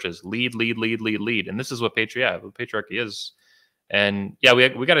their churches. Lead. And this is what patriarchy is. And yeah,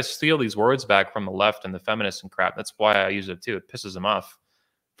 we got to steal these words back from the left and the feminists and crap. That's why I use it too. It pisses them off.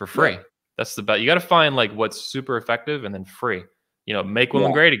 For free. That's the best. You got to find like what's super effective and then free. You know, make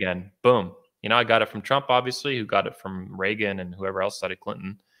women great again. Boom. You know, I got it from Trump, obviously, who got it from Reagan and whoever else started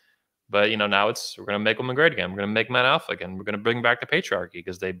Clinton. But, you know, now we're going to make women great again. We're going to make men alpha again. We're going to bring back the patriarchy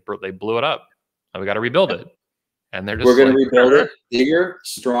because they blew it up. And we got to rebuild it. And they're just we're going to rebuild it bigger,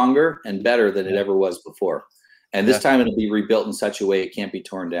 stronger, and better than it ever was before. And this time it'll be rebuilt in such a way it can't be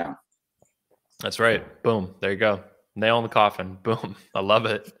torn down. That's right. Boom. There you go. Nail in the coffin. Boom. I love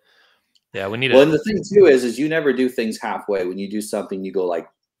it. Yeah, we need it. Well, and the thing too is you never do things halfway. When you do something, you go like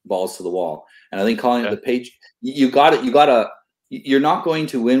balls to the wall. And I think calling it the page, you're not going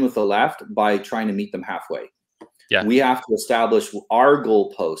to win with the left by trying to meet them halfway. Yeah. We have to establish our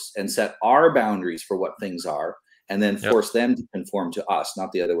goalposts and set our boundaries for what things are, and then force them to conform to us,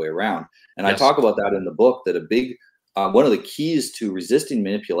 not the other way around. And I talk about that in the book, that a big, one of the keys to resisting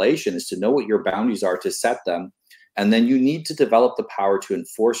manipulation is to know what your boundaries are, to set them. And then you need to develop the power to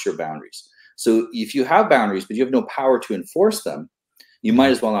enforce your boundaries. So if you have boundaries, but you have no power to enforce them, you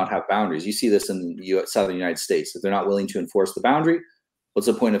might as well not have boundaries. You see this in the Southern United States. If they're not willing to enforce the boundary, what's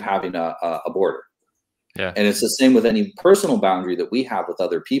the point of having a border? Yeah. And it's the same with any personal boundary that we have with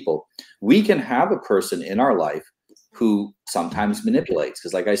other people. We can have a person in our life who sometimes manipulates.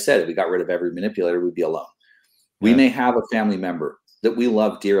 Because like I said, if we got rid of every manipulator, we'd be alone. We may have a family member that we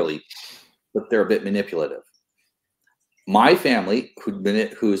love dearly, but they're a bit manipulative. My family,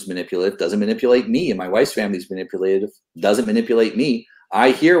 who's manipulative, doesn't manipulate me, and my wife's family's manipulative, doesn't manipulate me.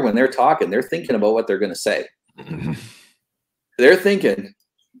 I hear when they're talking, they're thinking about what they're going to say. They're thinking,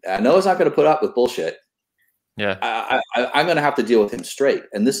 Noah's not going to put up with bullshit. Yeah. I'm going to have to deal with him straight.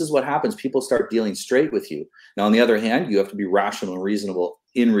 And this is what happens. People start dealing straight with you. Now, on the other hand, you have to be rational and reasonable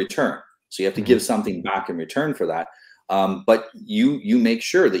in return. So you have to give something back in return for that. But you make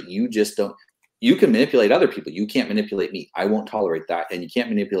sure that you just don't. You can manipulate other people. You can't manipulate me. I won't tolerate that. And you can't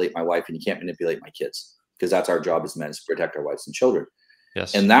manipulate my wife, and you can't manipulate my kids, because that's our job as men, is to protect our wives and children.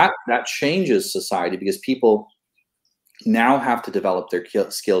 Yes. And that changes society, because people now have to develop their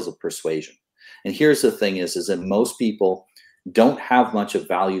skills of persuasion. And here's the thing is that most people don't have much of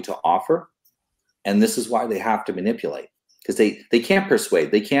value to offer. And this is why they have to manipulate, because they can't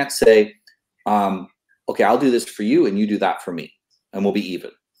persuade. They can't say, okay, I'll do this for you and you do that for me, and we'll be even.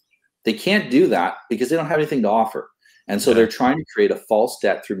 They can't do that because they don't have anything to offer. And so they're trying to create a false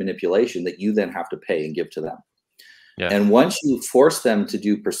debt through manipulation that you then have to pay and give to them. Yeah. And once you force them to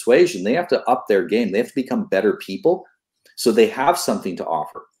do persuasion, they have to up their game. They have to become better people, so they have something to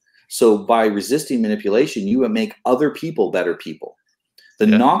offer. So by resisting manipulation, you make other people better people. The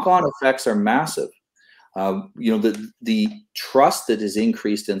knock-on effects are massive. You know, the trust that is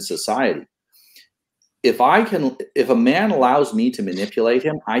increased in society. If a man allows me to manipulate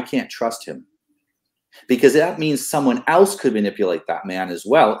him, I can't trust him, because that means someone else could manipulate that man as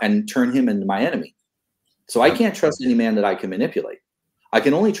well and turn him into my enemy. So I can't trust any man that I can manipulate. I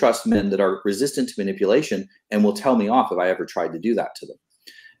can only trust men that are resistant to manipulation and will tell me off if I ever tried to do that to them.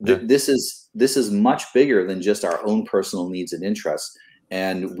 Yeah. This is much bigger than just our own personal needs and interests,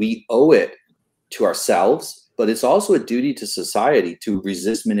 and we owe it to ourselves, but it's also a duty to society to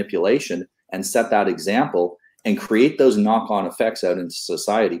resist manipulation and set that example and create those knock-on effects out into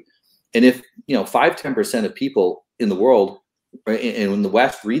society. And if 5–10% of people in the world and in the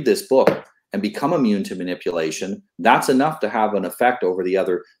West read this book and become immune to manipulation, that's enough to have an effect over the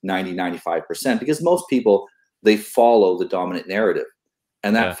other 90–95%, because most people, they follow the dominant narrative.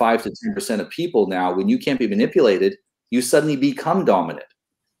 And that 5–10% of people now, when you can't be manipulated, you suddenly become dominant.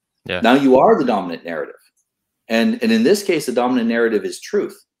 Yeah. Now you are the dominant narrative. And in this case, the dominant narrative is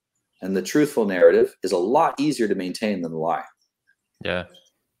truth. And the truthful narrative is a lot easier to maintain than the lie. Yeah.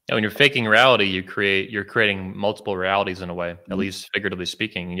 And when you're faking reality, you're creating multiple realities in a way, at least figuratively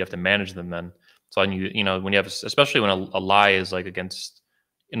speaking, and you have to manage them then. So when when you have, especially when a lie is like against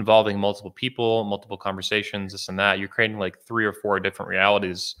involving multiple people, multiple conversations, this and that, you're creating like 3 or 4 different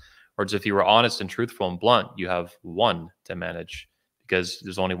realities. Whereas if you were honest and truthful and blunt, you have one to manage, because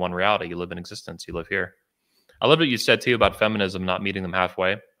there's only one reality. You live in existence. You live here. I love what you said too about feminism not meeting them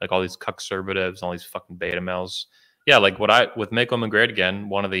halfway, like all these cuck-servatives, all these fucking beta males. Yeah, like with Make Women Great Again,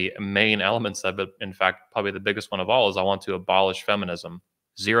 one of the main elements of it, in fact, probably the biggest one of all, is I want to abolish feminism.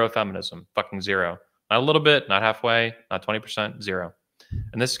 Zero feminism, fucking zero. Not a little bit, not halfway, not 20%, zero.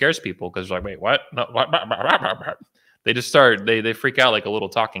 And this scares people because they're like, wait, what? No, what? They just start, they freak out like a little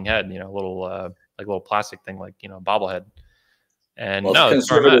talking head, a little like a little plastic thing, like bobblehead. And well, no,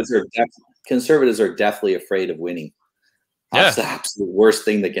 conservatives are deathly afraid of winning. That's the absolute worst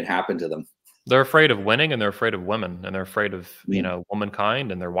thing that can happen to them. They're afraid of winning, and they're afraid of women, and they're afraid of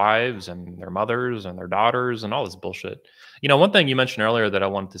womankind and their wives and their mothers and their daughters and all this bullshit. One thing you mentioned earlier that I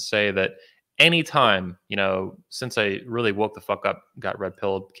wanted to say, that anytime, since I really woke the fuck up, got red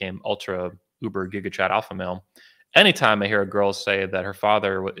pilled, became ultra uber giga chat alpha male, anytime I hear a girl say that her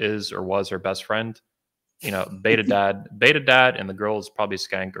father is or was her best friend, beta dad, and the girl is probably a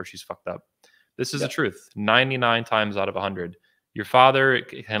skank or she's fucked up. This is the truth. 99 times out of 100, your father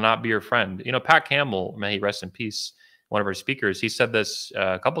cannot be your friend. Pat Campbell, may he rest in peace, one of our speakers, he said this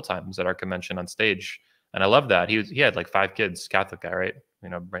a couple times at our convention on stage, and I love that. He had like 5 kids, Catholic guy, right?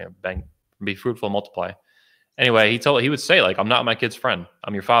 Bang, be fruitful, multiply. Anyway, he would say, like, I'm not my kid's friend.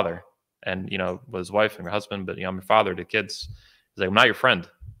 I'm your father, and with his wife and her husband, but I'm your father to kids. He's like, I'm not your friend.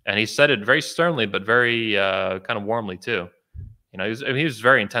 And he said it very sternly, but very kind of warmly too. He was a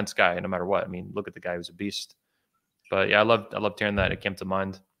very intense guy, no matter what. I mean, look at the guy; he was a beast. But yeah, I loved hearing that. It came to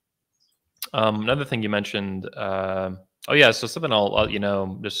mind. Another thing you mentioned. So something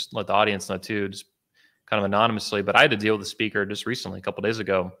I'll just let the audience know too, just kind of anonymously. But I had to deal with a speaker just recently, a couple days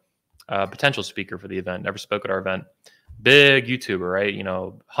ago, potential speaker for the event. Never spoke at our event. Big YouTuber, right?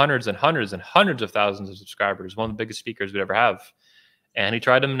 Hundreds and hundreds and hundreds of thousands of subscribers. One of the biggest speakers we'd ever have. And he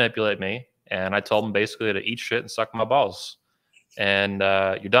tried to manipulate me, and I told him basically to eat shit and suck my balls, and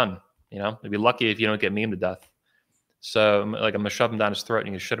you're done. You'd be lucky if you don't get memed to death. So like, I'm gonna shove him down his throat and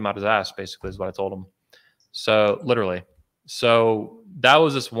you can shit him out his ass, basically, is what I told him. So literally. So that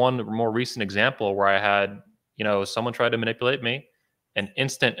was this one more recent example where I had you know, someone tried to manipulate me, an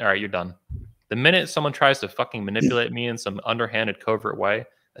instant, all right, you're done. The minute someone tries to fucking manipulate me in some underhanded, covert way,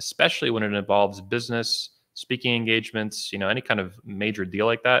 especially when it involves business, speaking engagements, you know, any kind of major deal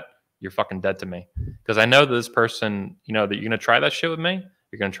like that, you're fucking dead to me. Because I know that this person, you know, that you're gonna try that shit with me,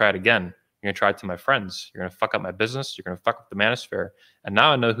 you're gonna try it again. You're gonna try it to my friends. You're gonna fuck up my business. You're gonna fuck up the manosphere. And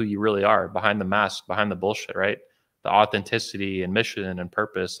now I know who you really are behind the mask, behind the bullshit, right? The authenticity and mission and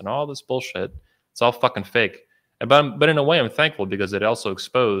purpose and all this bullshit. It's all fucking fake. But in a way, I'm thankful because it also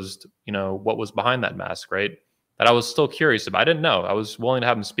exposed, you know, what was behind that mask, right? That I was still curious about. I didn't know. I was willing to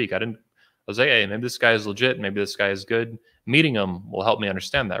have him speak. I was like, hey, maybe this guy is legit. Maybe this guy is good. Meeting him will help me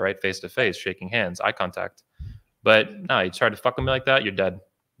understand that, right? Face to face, shaking hands, eye contact. But no, you try to fuck with me like that, you're dead.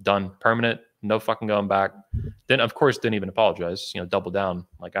 Done. Permanent. No fucking going back. Then, of course, didn't even apologize. You know, double down.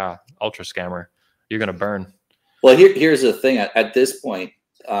 Like, ultra scammer. You're going to burn. Well, here's the thing. At this point,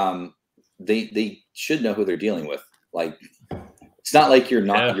 they should know who they're dealing with. Like, it's not like you're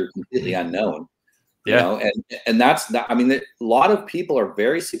completely unknown. You know, and that's not, I mean, a lot of people are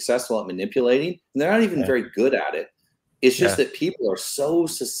very successful at manipulating, and they're not even very good at it. It's just that people are so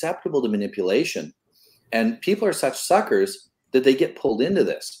susceptible to manipulation, and people are such suckers that they get pulled into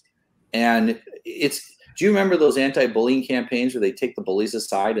this. And do you remember those anti-bullying campaigns where they take the bullies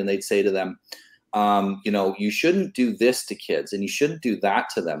aside and they'd say to them, you know, you shouldn't do this to kids and you shouldn't do that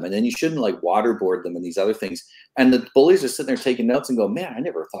to them. And then you shouldn't like waterboard them and these other things. And the bullies are sitting there taking notes and go, man, I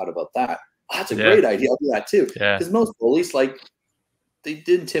never thought about that. Oh, that's a great idea. I'll do that too. Because most bullies, like, they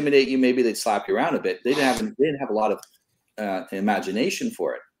did intimidate you. Maybe they'd slap you around a bit. They didn't have a lot of imagination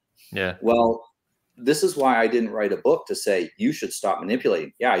for it. Yeah. Well, this is why I didn't write a book to say you should stop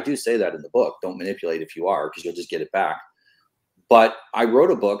manipulating. Yeah, I do say that in the book. Don't manipulate if you are, because you'll just get it back. But I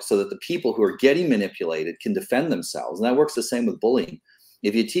wrote a book so that the people who are getting manipulated can defend themselves. And that works the same with bullying.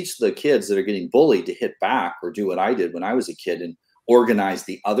 If you teach the kids that are getting bullied to hit back or do what I did when I was a kid and organize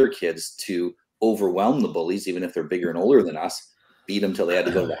the other kids to overwhelm the bullies, even if they're bigger and older than us, beat them till they had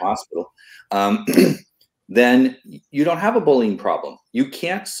to go to the hospital, then you don't have a bullying problem. You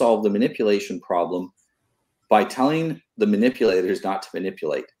can't solve the manipulation problem by telling the manipulators not to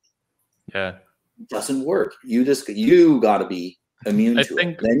manipulate. Yeah. It doesn't work. You got to be immune to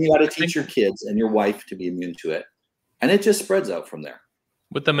it. Then you got to teach your kids and your wife to be immune to it. And it just spreads out from there.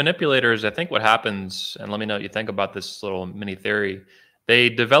 With the manipulators, I think what happens, and let me know what you think about this little mini theory, they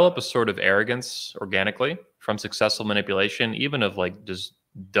develop a sort of arrogance organically from successful manipulation, even of like just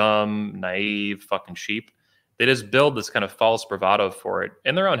dumb, naive fucking sheep. They just build this kind of false bravado for it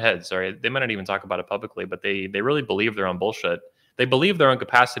in their own heads. Right? They might not even talk about it publicly, but they really believe their own bullshit. They believe their own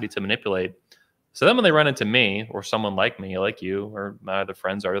capacity to manipulate. So then when they run into me or someone like me, like you, or my other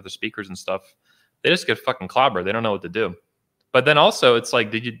friends or other speakers and stuff, they just get fucking clobbered. They don't know what to do. But then also it's like,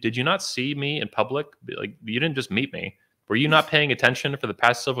 did you not see me in public? Like, you didn't just meet me. Were you not paying attention for the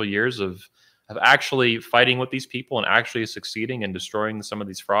past several years of actually fighting with these people and actually succeeding and destroying some of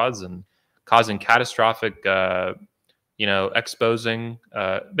these frauds and causing catastrophic,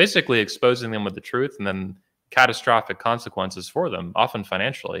 basically exposing them with the truth and then catastrophic consequences for them, often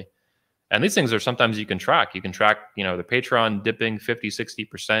financially. And these things are sometimes you can track. You can track, the Patreon dipping 50,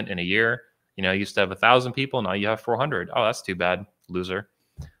 60% in a year. You used to have 1,000 people. Now you have 400. Oh, that's too bad. Loser.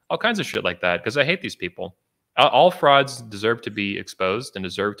 All kinds of shit like that because I hate these people. All frauds deserve to be exposed and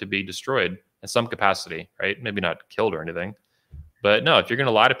deserve to be destroyed in some capacity, right? Maybe not killed or anything. But no, if you're going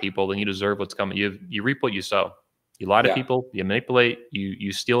to lie to people, then you deserve what's coming. You reap what you sow. You lie to people, you manipulate,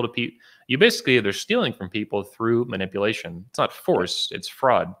 you steal to people. They're stealing from people through manipulation. It's not force, it's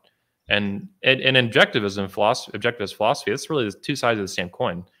fraud. And in objectivist philosophy, it's really the two sides of the same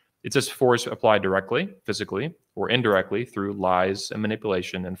coin. It's just force applied directly, physically, or indirectly through lies and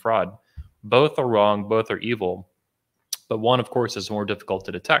manipulation and fraud. Both are wrong, both are evil. But one, of course, is more difficult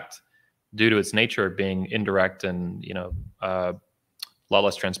to detect due to its nature of being indirect and, a lot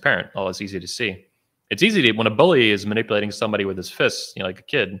less transparent, a lot less easy to see. It's easy to, when a bully is manipulating somebody with his fists, like a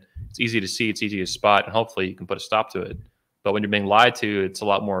kid, it's easy to see, it's easy to spot, and hopefully you can put a stop to it. But when you're being lied to, it's a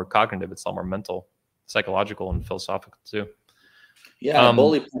lot more cognitive, it's a lot more mental, psychological, and philosophical too. Yeah, a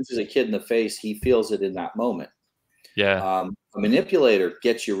bully punches a kid in the face, he feels it in that moment. Yeah. A manipulator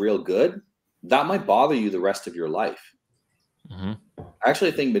gets you real good, that might bother you the rest of your life. Mm-hmm. I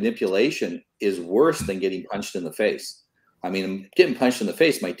actually think manipulation is worse than getting punched in the face. I mean, getting punched in the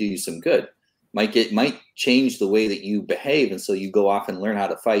face might do you some good. Might change the way that you behave, and so you go off and learn how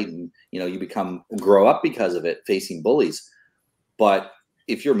to fight, and you grow up because of it, facing bullies. But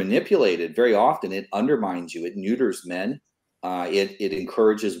if you're manipulated, very often it undermines you. It neuters men. It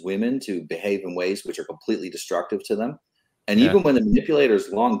encourages women to behave in ways which are completely destructive to them. And even when the manipulator is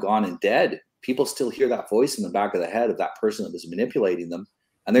long gone and dead, people still hear that voice in the back of the head of that person that was manipulating them,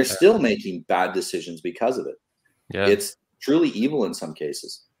 and they're still making bad decisions because of it. Yeah. It's truly evil in some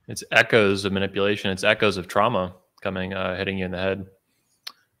cases. It's echoes of manipulation. It's echoes of trauma coming, hitting you in the head.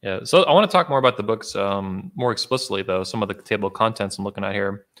 Yeah. So I want to talk more about the books more explicitly, though. Some of the table of contents I'm looking at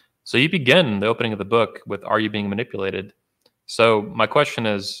here. So you begin the opening of the book with, "Are you being manipulated?" So my question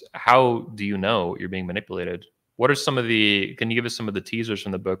is, how do you know you're being manipulated? What are some of the, can you give us some of the teasers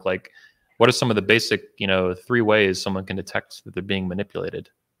from the book? Like, what are some of the basic, 3 ways someone can detect that they're being manipulated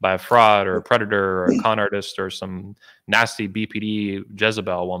by a fraud or a predator or a con artist or some nasty BPD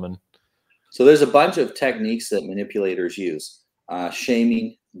Jezebel woman? So there's a bunch of techniques that manipulators use.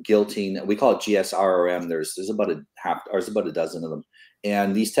 Shaming, guilting, we call it GSRRM. There's about a dozen of them.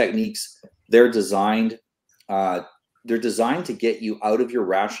 And these techniques, they're designed to get you out of your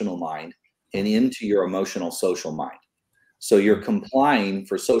rational mind and into your emotional social mind. So you're complying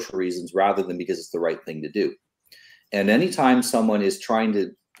for social reasons rather than because it's the right thing to do. And anytime someone is trying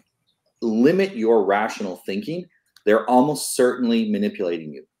to limit your rational thinking, they're almost certainly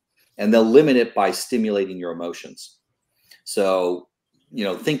manipulating you. And they'll limit it by stimulating your emotions. So,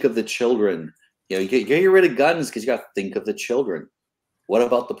 think of the children. You get rid of guns because you got to think of the children. What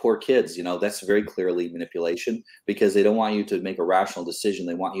about the poor kids? That's very clearly manipulation, because they don't want you to make a rational decision.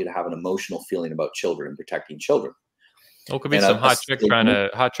 They want you to have an emotional feeling about children and protecting children. Well, it could be some hot chick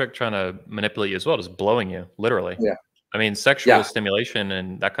trying to manipulate you as well, just blowing you, literally. Yeah. I mean, sexual stimulation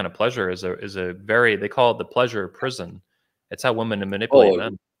and that kind of pleasure is a very, they call it the pleasure prison. It's how women manipulate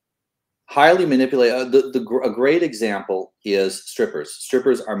men. Highly manipulate. A great example is strippers.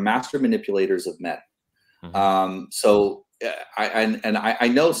 Strippers are master manipulators of men. Mm-hmm. So I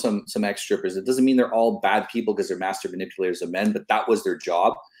know some ex-strippers. It doesn't mean they're all bad people because they're master manipulators of men, but that was their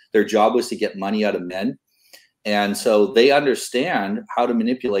job. Their job was to get money out of men. And so they understand how to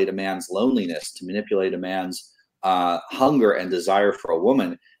manipulate a man's loneliness, to manipulate a man's hunger and desire for a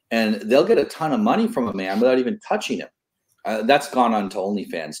woman. And they'll get a ton of money from a man without even touching him. That's gone on to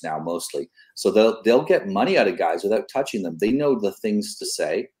OnlyFans now mostly. So they'll get money out of guys without touching them. They know the things to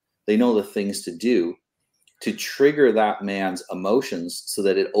say. They know the things to do to trigger that man's emotions so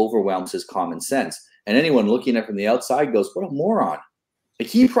that it overwhelms his common sense. And anyone looking at it from the outside goes, what a moron. Like,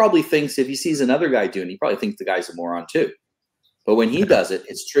 he probably thinks, if he sees another guy doing it, he probably thinks the guy's a moron too. But when he does it,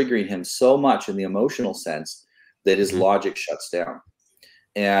 it's triggering him so much in the emotional sense that his logic shuts down.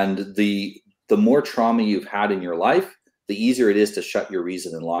 And the more trauma you've had in your life, the easier it is to shut your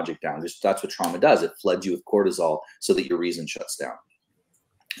reason and logic down. That's what trauma does. It floods you with cortisol so that your reason shuts down.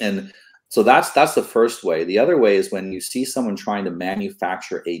 And so that's the first way. The other way is when you see someone trying to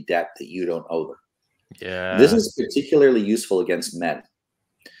manufacture a debt that you don't owe them. Yeah. This is particularly useful against men.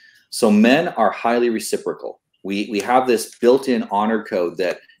 So men are highly reciprocal. We have this built-in honor code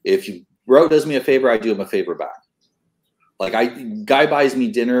that if bro does me a favor, I do him a favor back. Like, guy buys me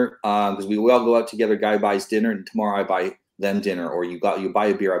dinner because we all go out together. Guy buys dinner, and tomorrow I buy them dinner, or you buy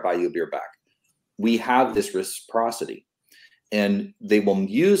a beer, I buy you a beer back. We have this reciprocity, and they will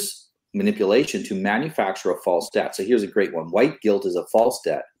use manipulation to manufacture a false debt. So here's a great one. White guilt is a false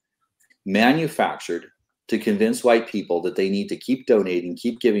debt manufactured to convince white people that they need to keep donating,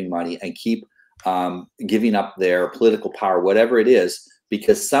 keep giving money, and keep giving up their political power, whatever it is,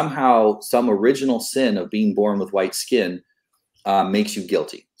 because somehow some original sin of being born with white skin makes you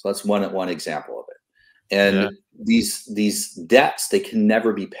guilty. So that's one example of it. And these debts, they can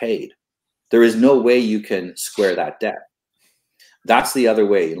never be paid. There is no way you can square that debt. That's the other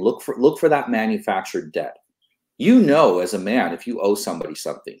way. Look for that manufactured debt. As a man, if you owe somebody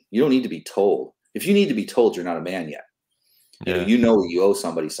something, you don't need to be told. If you need to be told, you're not a man yet. You know you owe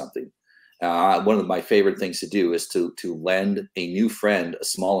somebody something. One of my favorite things to do is to lend a new friend a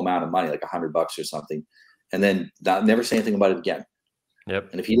small amount of money, like $100 or something, and then never say anything about it again.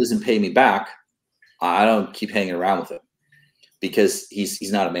 Yep. And if he doesn't pay me back, I don't keep hanging around with him, because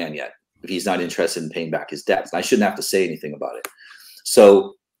he's not a man yet. If he's not interested in paying back his debts, and I shouldn't have to say anything about it.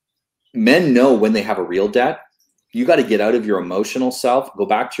 So men know when they have a real debt. You got to get out of your emotional self, go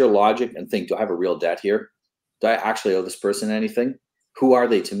back to your logic, and think: do I have a real debt here? Do I actually owe this person anything? Who are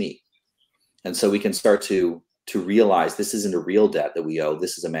they to me? And so we can start to realize this isn't a real debt that we owe.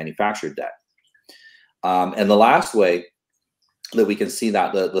 This is a manufactured debt. And the last way that we can see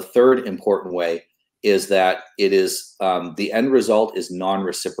that, the third important way, is that it is the end result is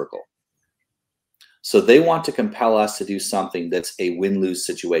non-reciprocal. So they want to compel us to do something that's a win-lose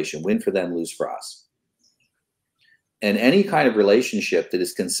situation, win for them, lose for us. And any kind of relationship that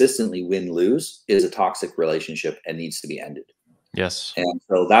is consistently win-lose is a toxic relationship and needs to be ended. Yes. And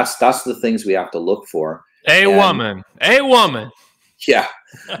so that's the things we have to look for. A woman. Yeah,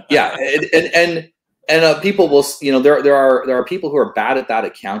 yeah, and people will, you know, there are people who are bad at that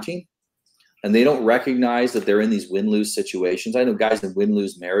accounting, and they don't recognize that they're in these win-lose situations. I know guys in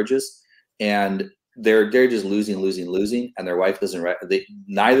win-lose marriages, and they're just losing, and their wife doesn't.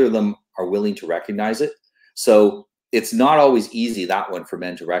 Neither of them are willing to recognize it. So it's not always easy, that one, for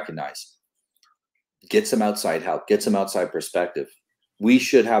men to recognize. Get some outside help. Get some outside perspective. We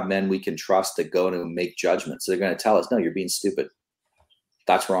should have men we can trust that go and make judgments. They're going to tell us, no, you're being stupid.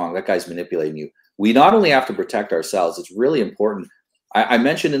 That's wrong. That guy's manipulating you. We not only have to protect ourselves, it's really important. I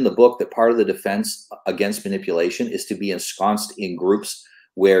mentioned in the book that part of the defense against manipulation is to be ensconced in groups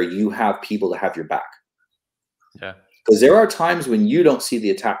where you have people to have your back. Yeah. Because there are times when you don't see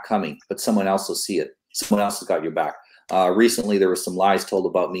the attack coming, but someone else will see it. Someone else has got your back. Recently, there were some lies told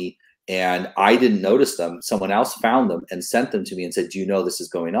about me, and I didn't notice them. Someone else found them and sent them to me and said, do you know this is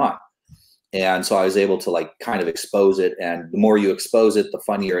going on? And so I was able to like kind of expose it. And the more you expose it, the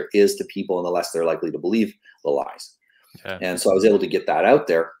funnier it is to people and the less they're likely to believe the lies. Yeah. And so I was able to get that out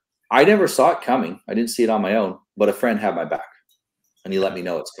there. I never saw it coming. I didn't see it on my own, but a friend had my back and he let me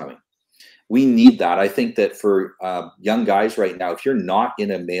know it's coming. We need that. I think that for young guys right now, if you're not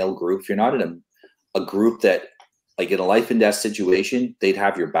in a male group, if you're not in a group that, like in a life and death situation, they'd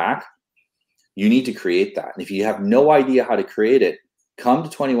have your back, you need to create that. And if you have no idea how to create it, come to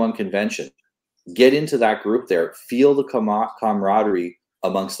 21 Convention. Get into that group there. Feel the camaraderie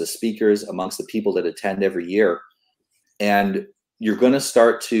amongst the speakers, amongst the people that attend every year. And you're going to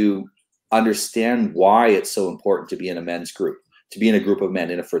start to understand why it's so important to be in a men's group, to be in a group of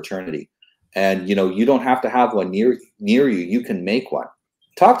men in a fraternity. And, you know, you don't have to have one near you. You can make one.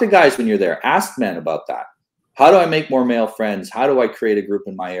 Talk to guys when you're there. Ask men about that. How do I make more male friends? How do I create a group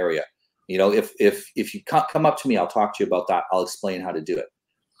in my area? You know, if you come up to me, I'll talk to you about that. I'll explain how to do it.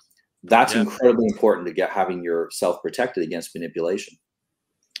 That's incredibly important to having yourself protected against manipulation.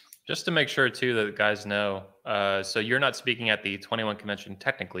 Just to make sure too that guys know, so you're not speaking at the 21 Convention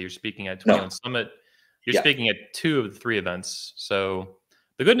technically. You're speaking at 21 Summit. You're speaking at 2 of the 3 events. So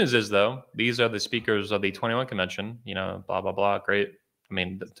the good news is, though, these are the speakers of the 21 Convention. You know, blah blah blah. Great. I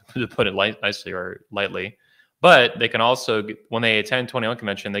mean, to put it nicely or lightly, but they can also, when they attend 21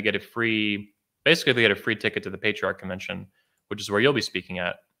 Convention, they get a free, basically they get a free ticket to the Patriarch Convention, which is where you'll be speaking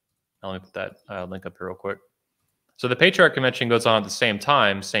at. Let me put that link up here real quick. So the Patriarch Convention goes on at the same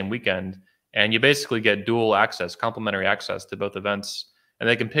time, same weekend, and you basically get dual access, complimentary access to both events, and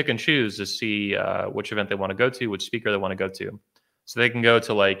they can pick and choose to see which event they want to go to, which speaker they want to go to. So they can go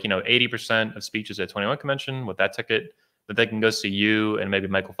to, like, you know, 80% of speeches at 21 Convention with that ticket, but they can go see you and maybe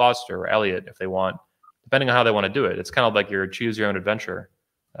Michael Foster or Elliot if they want, depending on how they want to do it. It's kind of like your choose your own adventure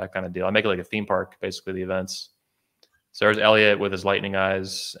kind of deal. I make it like a theme park, basically, the events. So there's Elliot with his lightning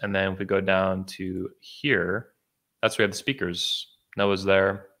eyes. And then if we go down to here, that's where we have the speakers. Noah's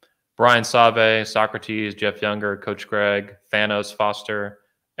there. Brian Save, Socrates, Jeff Younger, Coach Greg, Thanos, Foster,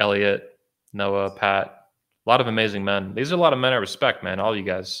 Elliot, Noah, Pat. A lot of amazing men. These are a lot of men I respect, man. All you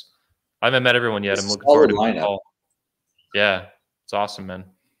guys. I haven't met everyone yet. I'm looking forward to it all. Yeah, it's awesome, man.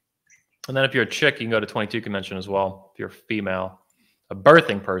 And then if you're a chick, you can go to 22 Convention as well. If you're a female, a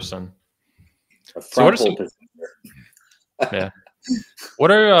birthing person. So what are some, yeah.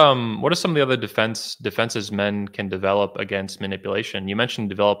 What are some of the other defenses men can develop against manipulation? You mentioned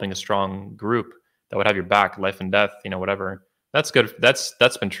developing a strong group that would have your back, life and death, you know, whatever. That's good.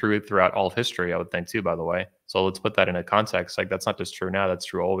 That's been true throughout all of history, I would think, too, by the way. So let's put that in a context. Like, that's not just true now, that's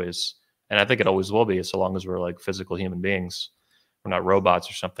true always. And I think it always will be, so long as we're like physical human beings. We're not robots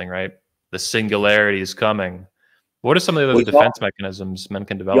or something, right? The singularity is coming. What are some of the other defense mechanisms men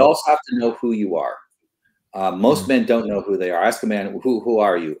can develop? You also have to know who you are. Most men don't know who they are. Ask a man, who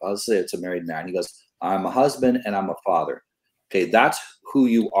are you? I'll say it's a married man. He goes, I'm a husband and I'm a father. Okay, that's who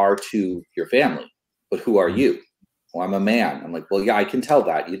you are to your family. But who are you? Well, I'm a man. I'm like, well, yeah, I can tell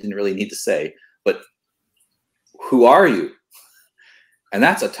that. You didn't really need to say, but who are you? And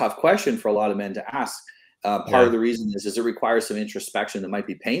that's a tough question for a lot of men to ask. Part of the reason is it requires some introspection that might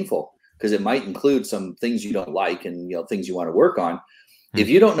be painful, because it might include some things you don't like and, you know, things you want to work on. If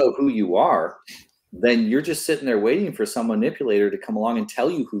you don't know who you are, then you're just sitting there waiting for some manipulator to come along and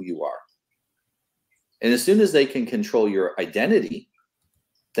tell you who you are. And as soon as they can control your identity,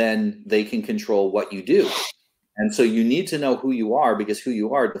 then they can control what you do. And so you need to know who you are, because who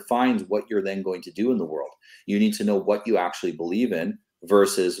you are defines what you're then going to do in the world. You need to know what you actually believe in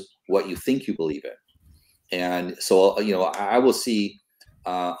versus what you think you believe in. And so, you know, I will see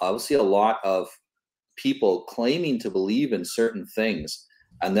a lot of people claiming to believe in certain things,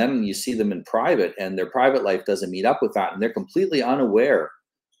 and then you see them in private and their private life doesn't meet up with that, and they're completely unaware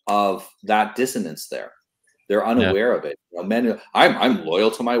of that dissonance there. They're Yeah. unaware of it. You know, men, I'm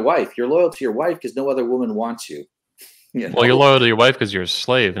loyal to my wife. You're loyal to your wife because no other woman wants you. You Well, you're know? loyal to your wife because you're a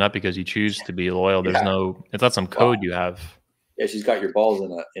slave, not because you choose to be loyal. There's Yeah. no, it's not some Well, code you have. yeah, she's got your balls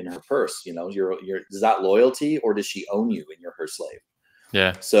in her purse. You know, is that loyalty or does she own you and you're her slave?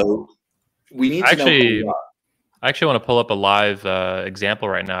 Yeah. So we need to know who we Actually, are. I actually want to pull up a live example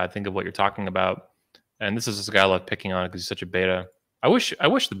right now. I think of what you're talking about, and this is this guy I love picking on because he's such a beta. I wish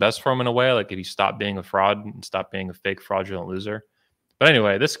the best for him in a way. Like if he stopped being a fraud and stopped being a fake fraudulent loser. But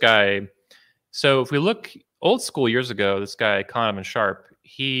anyway, this guy. So if we look old school years ago, this guy Conovan Sharp,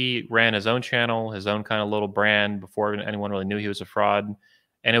 he ran his own channel, his own kind of little brand before anyone really knew he was a fraud,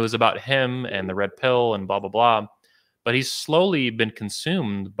 and it was about him and the red pill and blah blah blah. But he's slowly been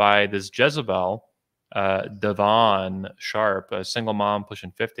consumed by this Jezebel, Devon Sharp, a single mom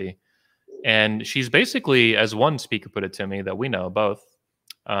pushing 50. And she's basically, as one speaker put it to me that we know both,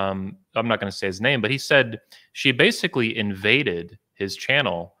 I'm not going to say his name, but he said she basically invaded his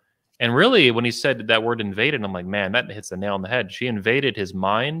channel. And really, when he said that word invaded, I'm like, man, that hits the nail on the head. She invaded his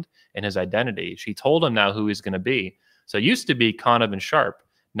mind and his identity. She told him now who he's going to be. So it used to be Conovan Sharp.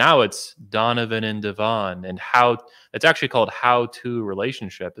 Now it's Donovan and Devon. And how it's actually called How To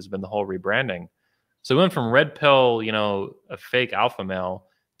Relationship has been the whole rebranding. So we went from red pill, you know, a fake alpha male,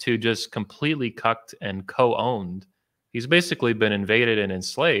 to just completely cucked and co-owned. He's basically been invaded and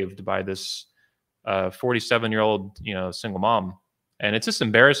enslaved by this 47-year-old, you know, single mom. And it's just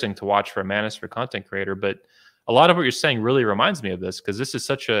embarrassing to watch for a manosphere content creator. But a lot of what you're saying really reminds me of this, because this is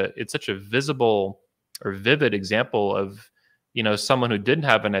such a visible or vivid example of, you know, someone who didn't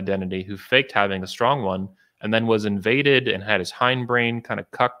have an identity, who faked having a strong one, and then was invaded and had his hindbrain kind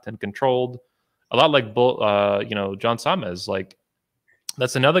of cucked and controlled. A lot like, you know, John Samez. Like,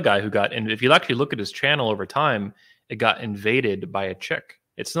 that's another guy who got, and if you actually look at his channel over time, it got invaded by a chick.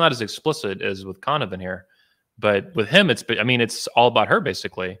 It's not as explicit as with Conovan here, but with him, it's all about her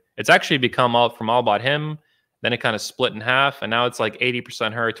basically. It's actually become all about him. Then it kind of split in half, and now it's like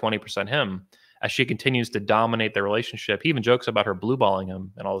 80% her, 20% him. As she continues to dominate the relationship, he even jokes about her blueballing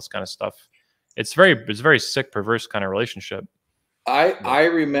him and all this kind of stuff. It's very sick, perverse kind of relationship. I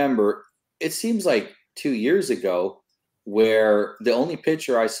remember, it seems like 2 years ago, where the only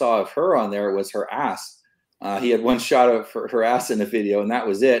picture I saw of her on there was her ass. He had one shot of her ass in the video, and that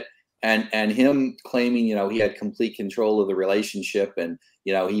was it. And him claiming, you know, he had complete control of the relationship, and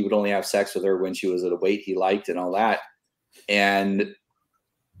you know, he would only have sex with her when she was at a weight he liked and all that. And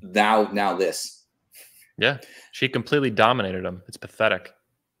now this. Yeah, she completely dominated him. It's pathetic.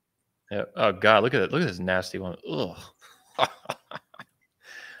 Yeah. Oh God, look at it. Look at this nasty one. Ugh.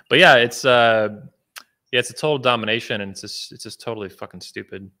 But yeah, it's a total domination, and it's just totally fucking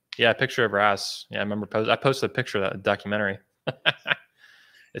stupid. Yeah, picture of her ass. Yeah, I remember I posted a picture of that documentary.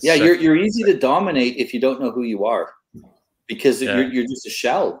 Yeah, you're easy to dominate if you don't know who you are, because you're just a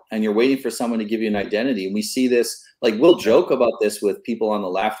shell and you're waiting for someone to give you an identity. And we see this, like, we'll joke about this with people on the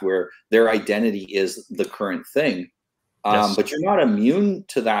left where their identity is the current thing. But you're not immune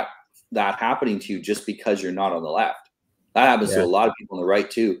to that happening to you just because you're not on the left. That happens to a lot of people on the right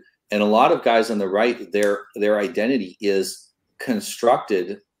too. And a lot of guys on the right, their identity is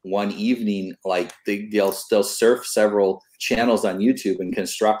constructed one evening. Like they'll surf several channels on YouTube and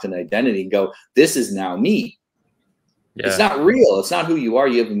construct an identity and go, this is now me. Yeah. It's not real. It's not who you are.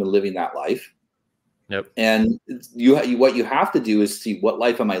 You haven't been living that life. Yep. And what you have to do is see, what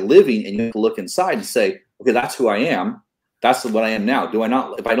life am I living? And you have to look inside and say, okay, that's who I am. That's what I am now. Do I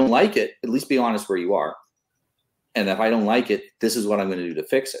not? If I don't like it, at least be honest where you are. And if I don't like it, this is what I'm going to do to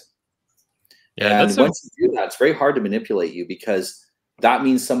fix it. Yeah, and once you do that, it's very hard to manipulate you, because that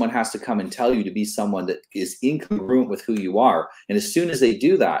means someone has to come and tell you to be someone that is incongruent with who you are. And as soon as they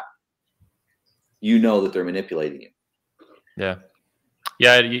do that, you know that they're manipulating you. Yeah.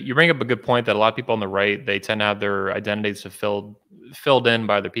 Yeah, you bring up a good point that a lot of people on the right, they tend to have their identities filled in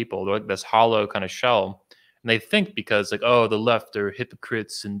by other people. They're like this hollow kind of shell. And they think because, like, oh, the left are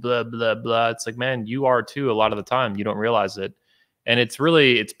hypocrites and blah, blah, blah. It's like, man, you are too a lot of the time. You don't realize it. And it's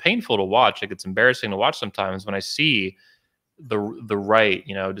painful to watch. Like, it's embarrassing to watch sometimes when I see the right,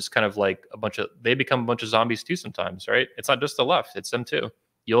 you know, just kind of like they become a bunch of zombies too sometimes, right? It's not just the left, it's them too.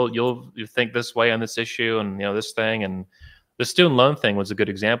 You'll think this way on this issue and, you know, this thing. And the student loan thing was a good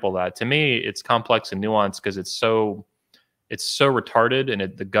example of that. To me, it's complex and nuanced because it's so retarded,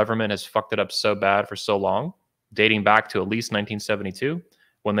 and the government has fucked it up so bad for so long, dating back to at least 1972,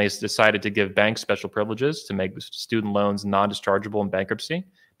 when they decided to give banks special privileges to make student loans non-dischargeable in bankruptcy.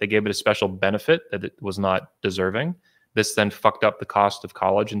 They gave it a special benefit that it was not deserving. This then fucked up the cost of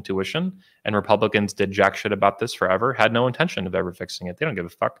college and tuition, and Republicans did jack shit about this forever, had no intention of ever fixing it. They don't give a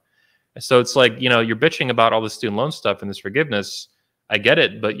fuck. So it's like, you know, you're bitching about all the student loan stuff and this forgiveness. I get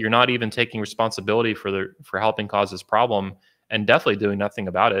it, but you're not even taking responsibility for helping cause this problem and definitely doing nothing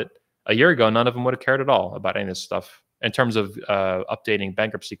about it. A year ago, none of them would have cared at all about any of this stuff in terms of updating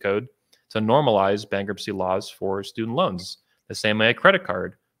bankruptcy code to normalize bankruptcy laws for student loans. The same way a credit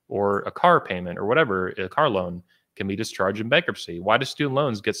card or a car payment or whatever, a car loan can be discharged in bankruptcy. Why do student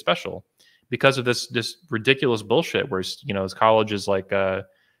loans get special? Because of this ridiculous bullshit where, you know, college is like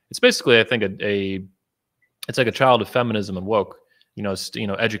it's basically, I think, it's like a child of feminism and woke. You know,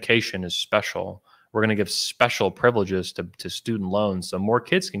 education is special. We're going to give special privileges to student loans so more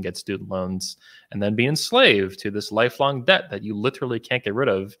kids can get student loans and then be enslaved to this lifelong debt that you literally can't get rid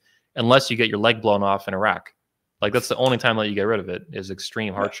of unless you get your leg blown off in Iraq. Like, that's the only time that you get rid of it, is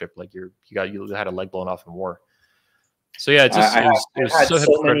extreme hardship. Like you had a leg blown off in war. So yeah, it was so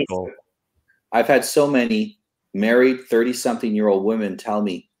hypocritical. I've had so many married 30-something-year-old women tell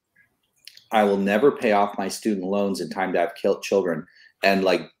me, I will never pay off my student loans in time to have children, and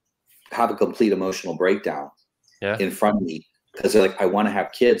like have a complete emotional breakdown in front of me, because they're like, I want to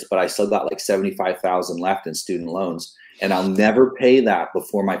have kids, but I still got like 75,000 left in student loans, and I'll never pay that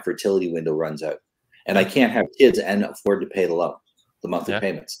before my fertility window runs out, and I can't have kids and afford to pay the loan, the monthly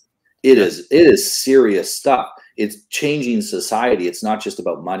payments. It is serious stuff. It's changing society. It's not just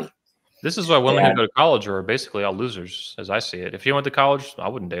about money. This is why women who go to college are basically all losers, as I see it. If you went to college, I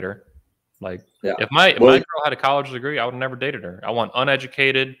wouldn't date her. Like, if my girl had a college degree, I would have never dated her. I want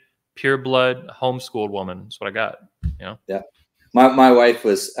uneducated, pure blood, homeschooled woman. That's what I got. You know? Yeah. My wife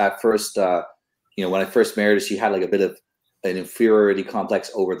was at first, you know, when I first married her, she had like a bit of an inferiority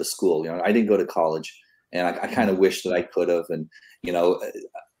complex over the school. You know, I didn't go to college, and I kind of wish that I could have. And, you know,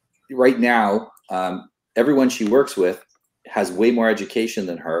 right now, everyone she works with has way more education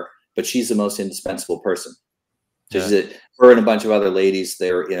than her, but she's the most indispensable person. Her and a bunch of other ladies,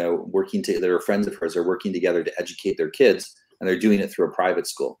 they're, you know, they're friends of hers, are working together to educate their kids, and they're doing it through a private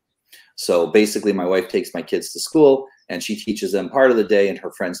school. So basically, my wife takes my kids to school, and she teaches them part of the day, and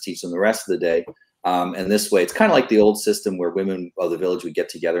her friends teach them the rest of the day. And this way, it's kind of like the old system where women of the village would get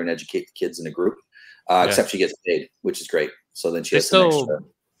together and educate the kids in a group, except she gets paid, which is great. So then she has some extra cash.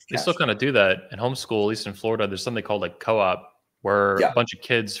 They still kind of do that in homeschool, at least in Florida. There's something called like co-op, where a bunch of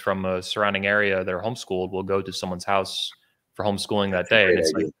kids from a surrounding area that are homeschooled will go to someone's house for homeschooling that day. And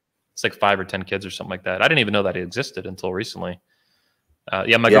it's like 5 or 10 kids or something like that. I didn't even know that it existed until recently. My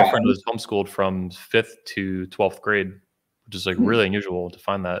girlfriend was homeschooled from 5th to 12th grade, which is like really unusual to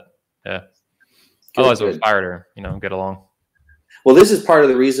find that. Yeah. Otherwise I would have fired her, you know, get along. Well, this is part of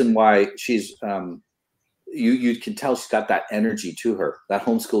the reason why she's, you can tell she's got that energy to her, that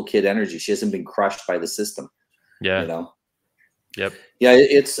homeschool kid energy. She hasn't been crushed by the system. Yeah. You know? Yep. Yeah,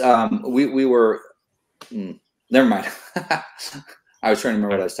 it's we were never mind. I was trying to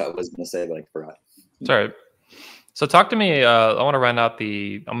remember what I was going to say, but I forgot. It's all right. So talk to me. I want to round out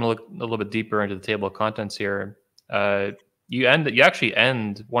I'm going to look a little bit deeper into the table of contents here. You actually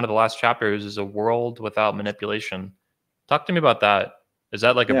end one of the last chapters is a world without manipulation. Talk to me about that. Is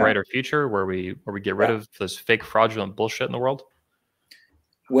that like a brighter future where we get rid of this fake fraudulent bullshit in the world?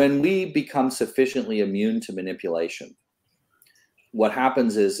 When we become sufficiently immune to manipulation, what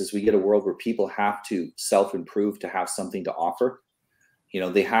happens is we get a world where people have to self-improve to have something to offer. You know,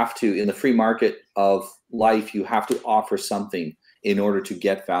 they have to, in the free market of life, you have to offer something in order to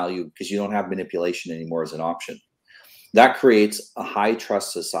get value, because you don't have manipulation anymore as an option. That creates a high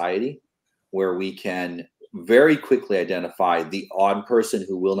trust society where we can very quickly identify the odd person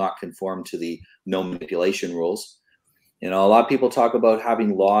who will not conform to the no manipulation rules. You know, a lot of people talk about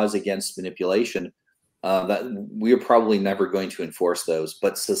having laws against manipulation. That we are probably never going to enforce those,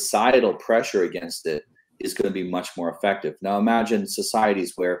 but societal pressure against it is going to be much more effective. Now imagine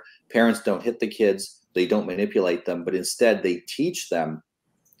societies where parents don't hit the kids, they don't manipulate them, but instead they teach them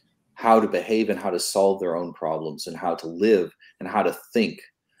how to behave and how to solve their own problems and how to live and how to think.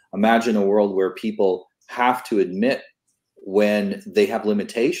 Imagine a world where people have to admit when they have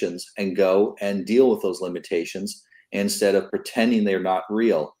limitations and go and deal with those limitations instead of pretending they're not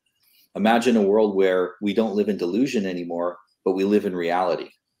real. Imagine a world where we don't live in delusion anymore, but we live in reality.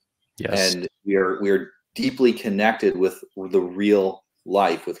 Yes. And we're deeply connected with the real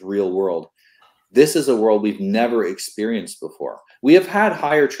life, with real world. This is a world we've never experienced before. We have had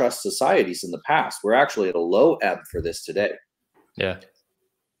higher trust societies in the past. We're actually at a low ebb for this today. Yeah.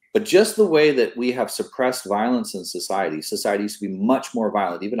 But just the way that we have suppressed violence in society used to be much more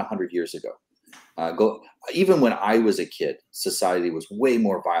violent even 100 years ago. Even when I was a kid, society was way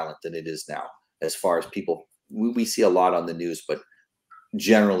more violent than it is now. As far as people, we see a lot on the news, but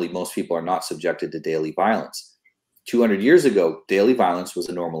generally most people are not subjected to daily violence. 200 years ago, daily violence was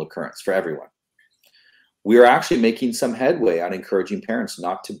a normal occurrence for everyone. We are actually making some headway on encouraging parents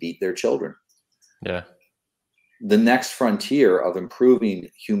not to beat their children. Yeah. The next frontier of improving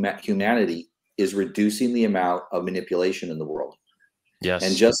humanity is reducing the amount of manipulation in the world. Yes.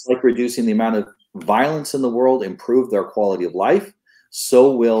 And just like reducing the amount of violence in the world improve their quality of life,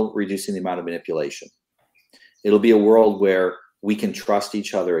 so will reducing the amount of manipulation. It'll be a world where we can trust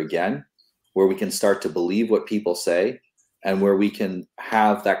each other again, where we can start to believe what people say, and where we can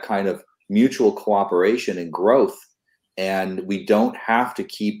have that kind of mutual cooperation and growth. And we don't have to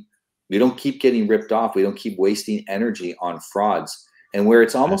keep getting ripped off. We don't keep wasting energy on frauds, and where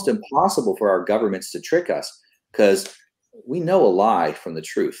it's almost impossible for our governments to trick us because we know a lie from the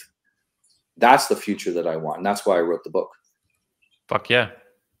truth. That's the future that I want. And that's why I wrote the book. Fuck yeah.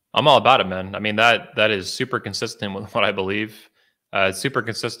 I'm all about it, man. I mean, that is super consistent with what I believe. It's super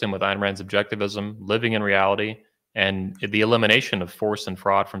consistent with Ayn Rand's objectivism, living in reality, and the elimination of force and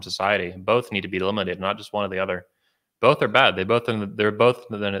fraud from society. Both need to be eliminated, not just one or the other. Both are bad. They're both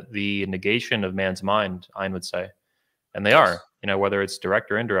the negation of man's mind, Ayn would say. And they are. You know, whether it's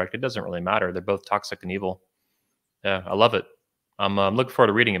direct or indirect, it doesn't really matter. They're both toxic and evil. Yeah, I love it. I'm looking forward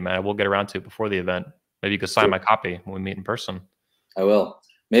to reading it, man. We'll get around to it before the event. Maybe you could sign my copy when we meet in person. I will.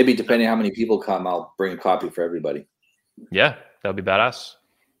 Maybe depending on how many people come, I'll bring a copy for everybody. Yeah, that would be badass.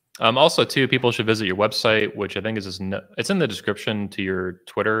 Also, too, people should visit your website, which I think is it's in the description to your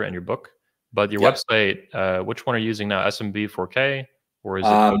Twitter and your book. But your website, which one are you using now? SMV4K or is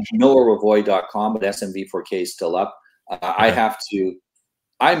it NoahRevoy.com, but SMV4K is still up. I have to.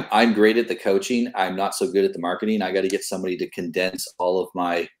 I'm great at the coaching. I'm not so good at the marketing. I got to get somebody to condense all of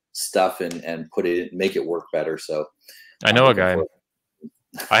my stuff and put it, make it work better. So I know a guy.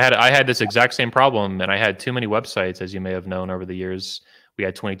 I had this exact same problem, and I had too many websites, as you may have known over the years. We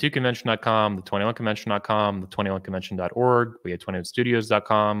had 22convention.com, the 21convention.com, the 21convention.org. We had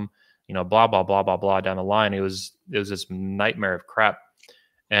 21studios.com. You know, blah blah blah blah blah down the line. It was this nightmare of crap.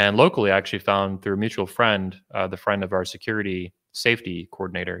 And locally, I actually found through a mutual friend, the friend of our safety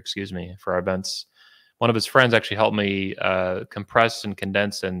coordinator, excuse me, for our events. One of his friends actually helped me compress and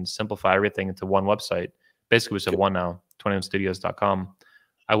condense and simplify everything into one website. Basically, we just have one now, 21studios.com.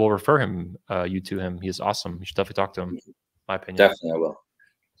 I will refer you to him. He is awesome. You should definitely talk to him, in my opinion. Definitely, I will.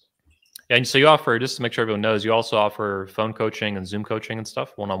 Yeah, and so you offer, just to make sure everyone knows, you also offer phone coaching and Zoom coaching and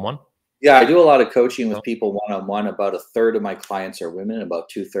stuff, one-on-one? Yeah, I do a lot of coaching with people one-on-one. About a third of my clients are women, about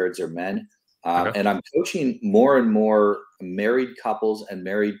 2/3 are men. And I'm coaching more and more married couples and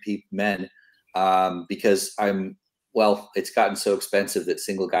married men because it's gotten so expensive that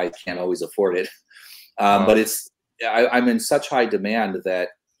single guys can't always afford it. But I'm in such high demand that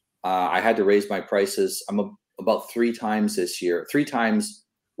I had to raise my prices. I'm about 3 times this year, 3 times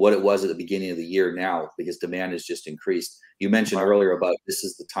what it was at the beginning of the year now, because demand has just increased. You mentioned earlier about this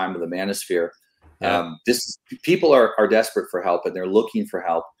is the time of the manosphere. People are desperate for help and they're looking for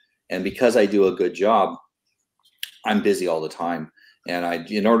help. And because I do a good job, I'm busy all the time. And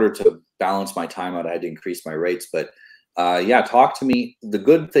in order to balance my time out, I had to increase my rates. But yeah, talk to me. The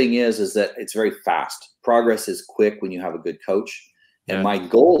good thing is that it's very fast. Progress is quick when you have a good coach. And my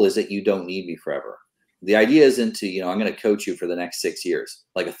goal is that you don't need me forever. The idea isn't to, I'm going to coach you for the next 6 years,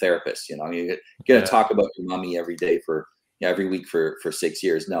 like a therapist. You're going to talk about your mommy every day every week for 6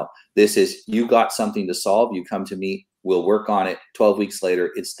 years. No, this is, you got something to solve. You come to me, we'll work on it. 12 weeks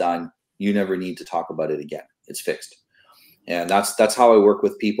later, it's done. You never need to talk about it again. It's fixed. And that's how I work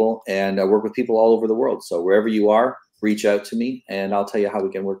with people, and I work with people all over the world. So wherever you are, reach out to me and I'll tell you how we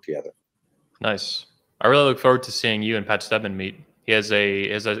can work together. Nice. I really look forward to seeing you and Pat Stedman meet. His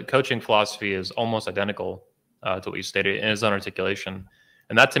coaching philosophy is almost identical to what you stated in his own articulation.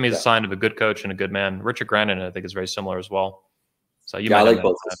 And that to me is a sign of a good coach and a good man. Richard Grandin, I think, is very similar as well. So you might I like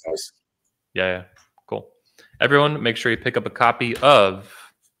both those guys. Yeah, cool. Everyone, make sure you pick up a copy of,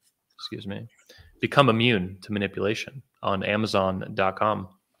 Become Immune to Manipulation on Amazon.com.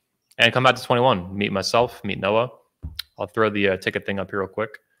 And come out to 21. Meet myself, meet Noah. I'll throw the ticket thing up here real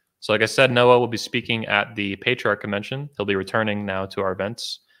quick. So like I said, Noah will be speaking at the Patriarch Convention. He'll be returning now to our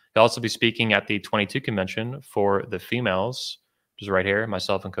events. He'll also be speaking at the 22 Convention for the females, which is right here,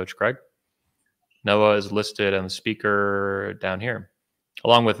 myself and Coach Craig. Noah is listed on the speaker down here,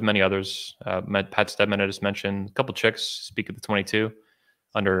 along with many others. Pat Stedman, I just mentioned. A couple chicks speak at the 22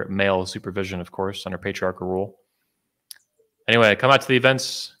 under male supervision, of course, under patriarchal rule. Anyway, come out to the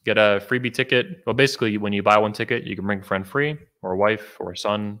events, get a freebie ticket. Well, basically, when you buy one ticket, you can bring a friend free, or a wife, or a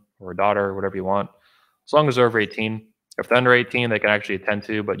son, or a daughter, whatever you want, as long as they're over 18. If they're under 18, they can actually attend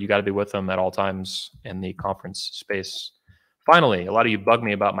to, but you got to be with them at all times in the conference space. Finally, a lot of you bug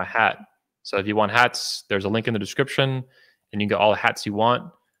me about my hat. So if you want hats, there's a link in the description, and you can get all the hats you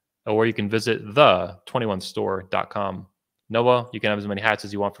want, or you can visit the21store.com. Noah, you can have as many hats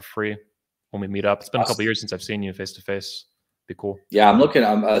as you want for free when we meet up. It's been a couple years since I've seen you face to face. Be cool. Yeah, I'm looking.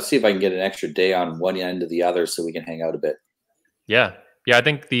 See if I can get an extra day on one end to the other so we can hang out a bit. Yeah. Yeah, I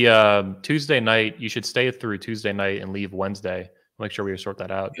think the Tuesday night, you should stay through Tuesday night and leave Wednesday. Make sure we sort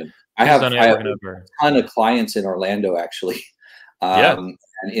that out. I have a ton of clients in Orlando, actually. And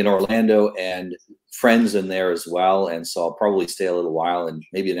in Orlando, and friends in there as well. And so I'll probably stay a little while, and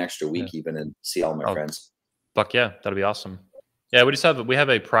maybe an extra week even, and see all my friends. Fuck yeah, that'll be awesome. Yeah, we have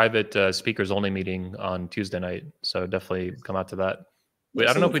a private speakers only meeting on Tuesday night, so definitely come out to that. I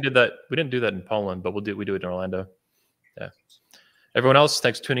don't know if we did that. We didn't do that in Poland, but we do it in Orlando. Yeah. Everyone else,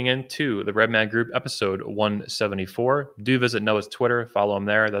 thanks for tuning in to the Redman Group episode 174. Do visit Noah's Twitter, follow him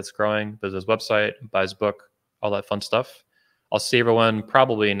there. That's growing. Visit his website, buy his book, all that fun stuff. I'll see everyone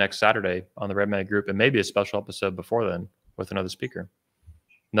probably next Saturday on the Redman Group, and maybe a special episode before then with another speaker.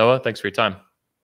 Noah, thanks for your time.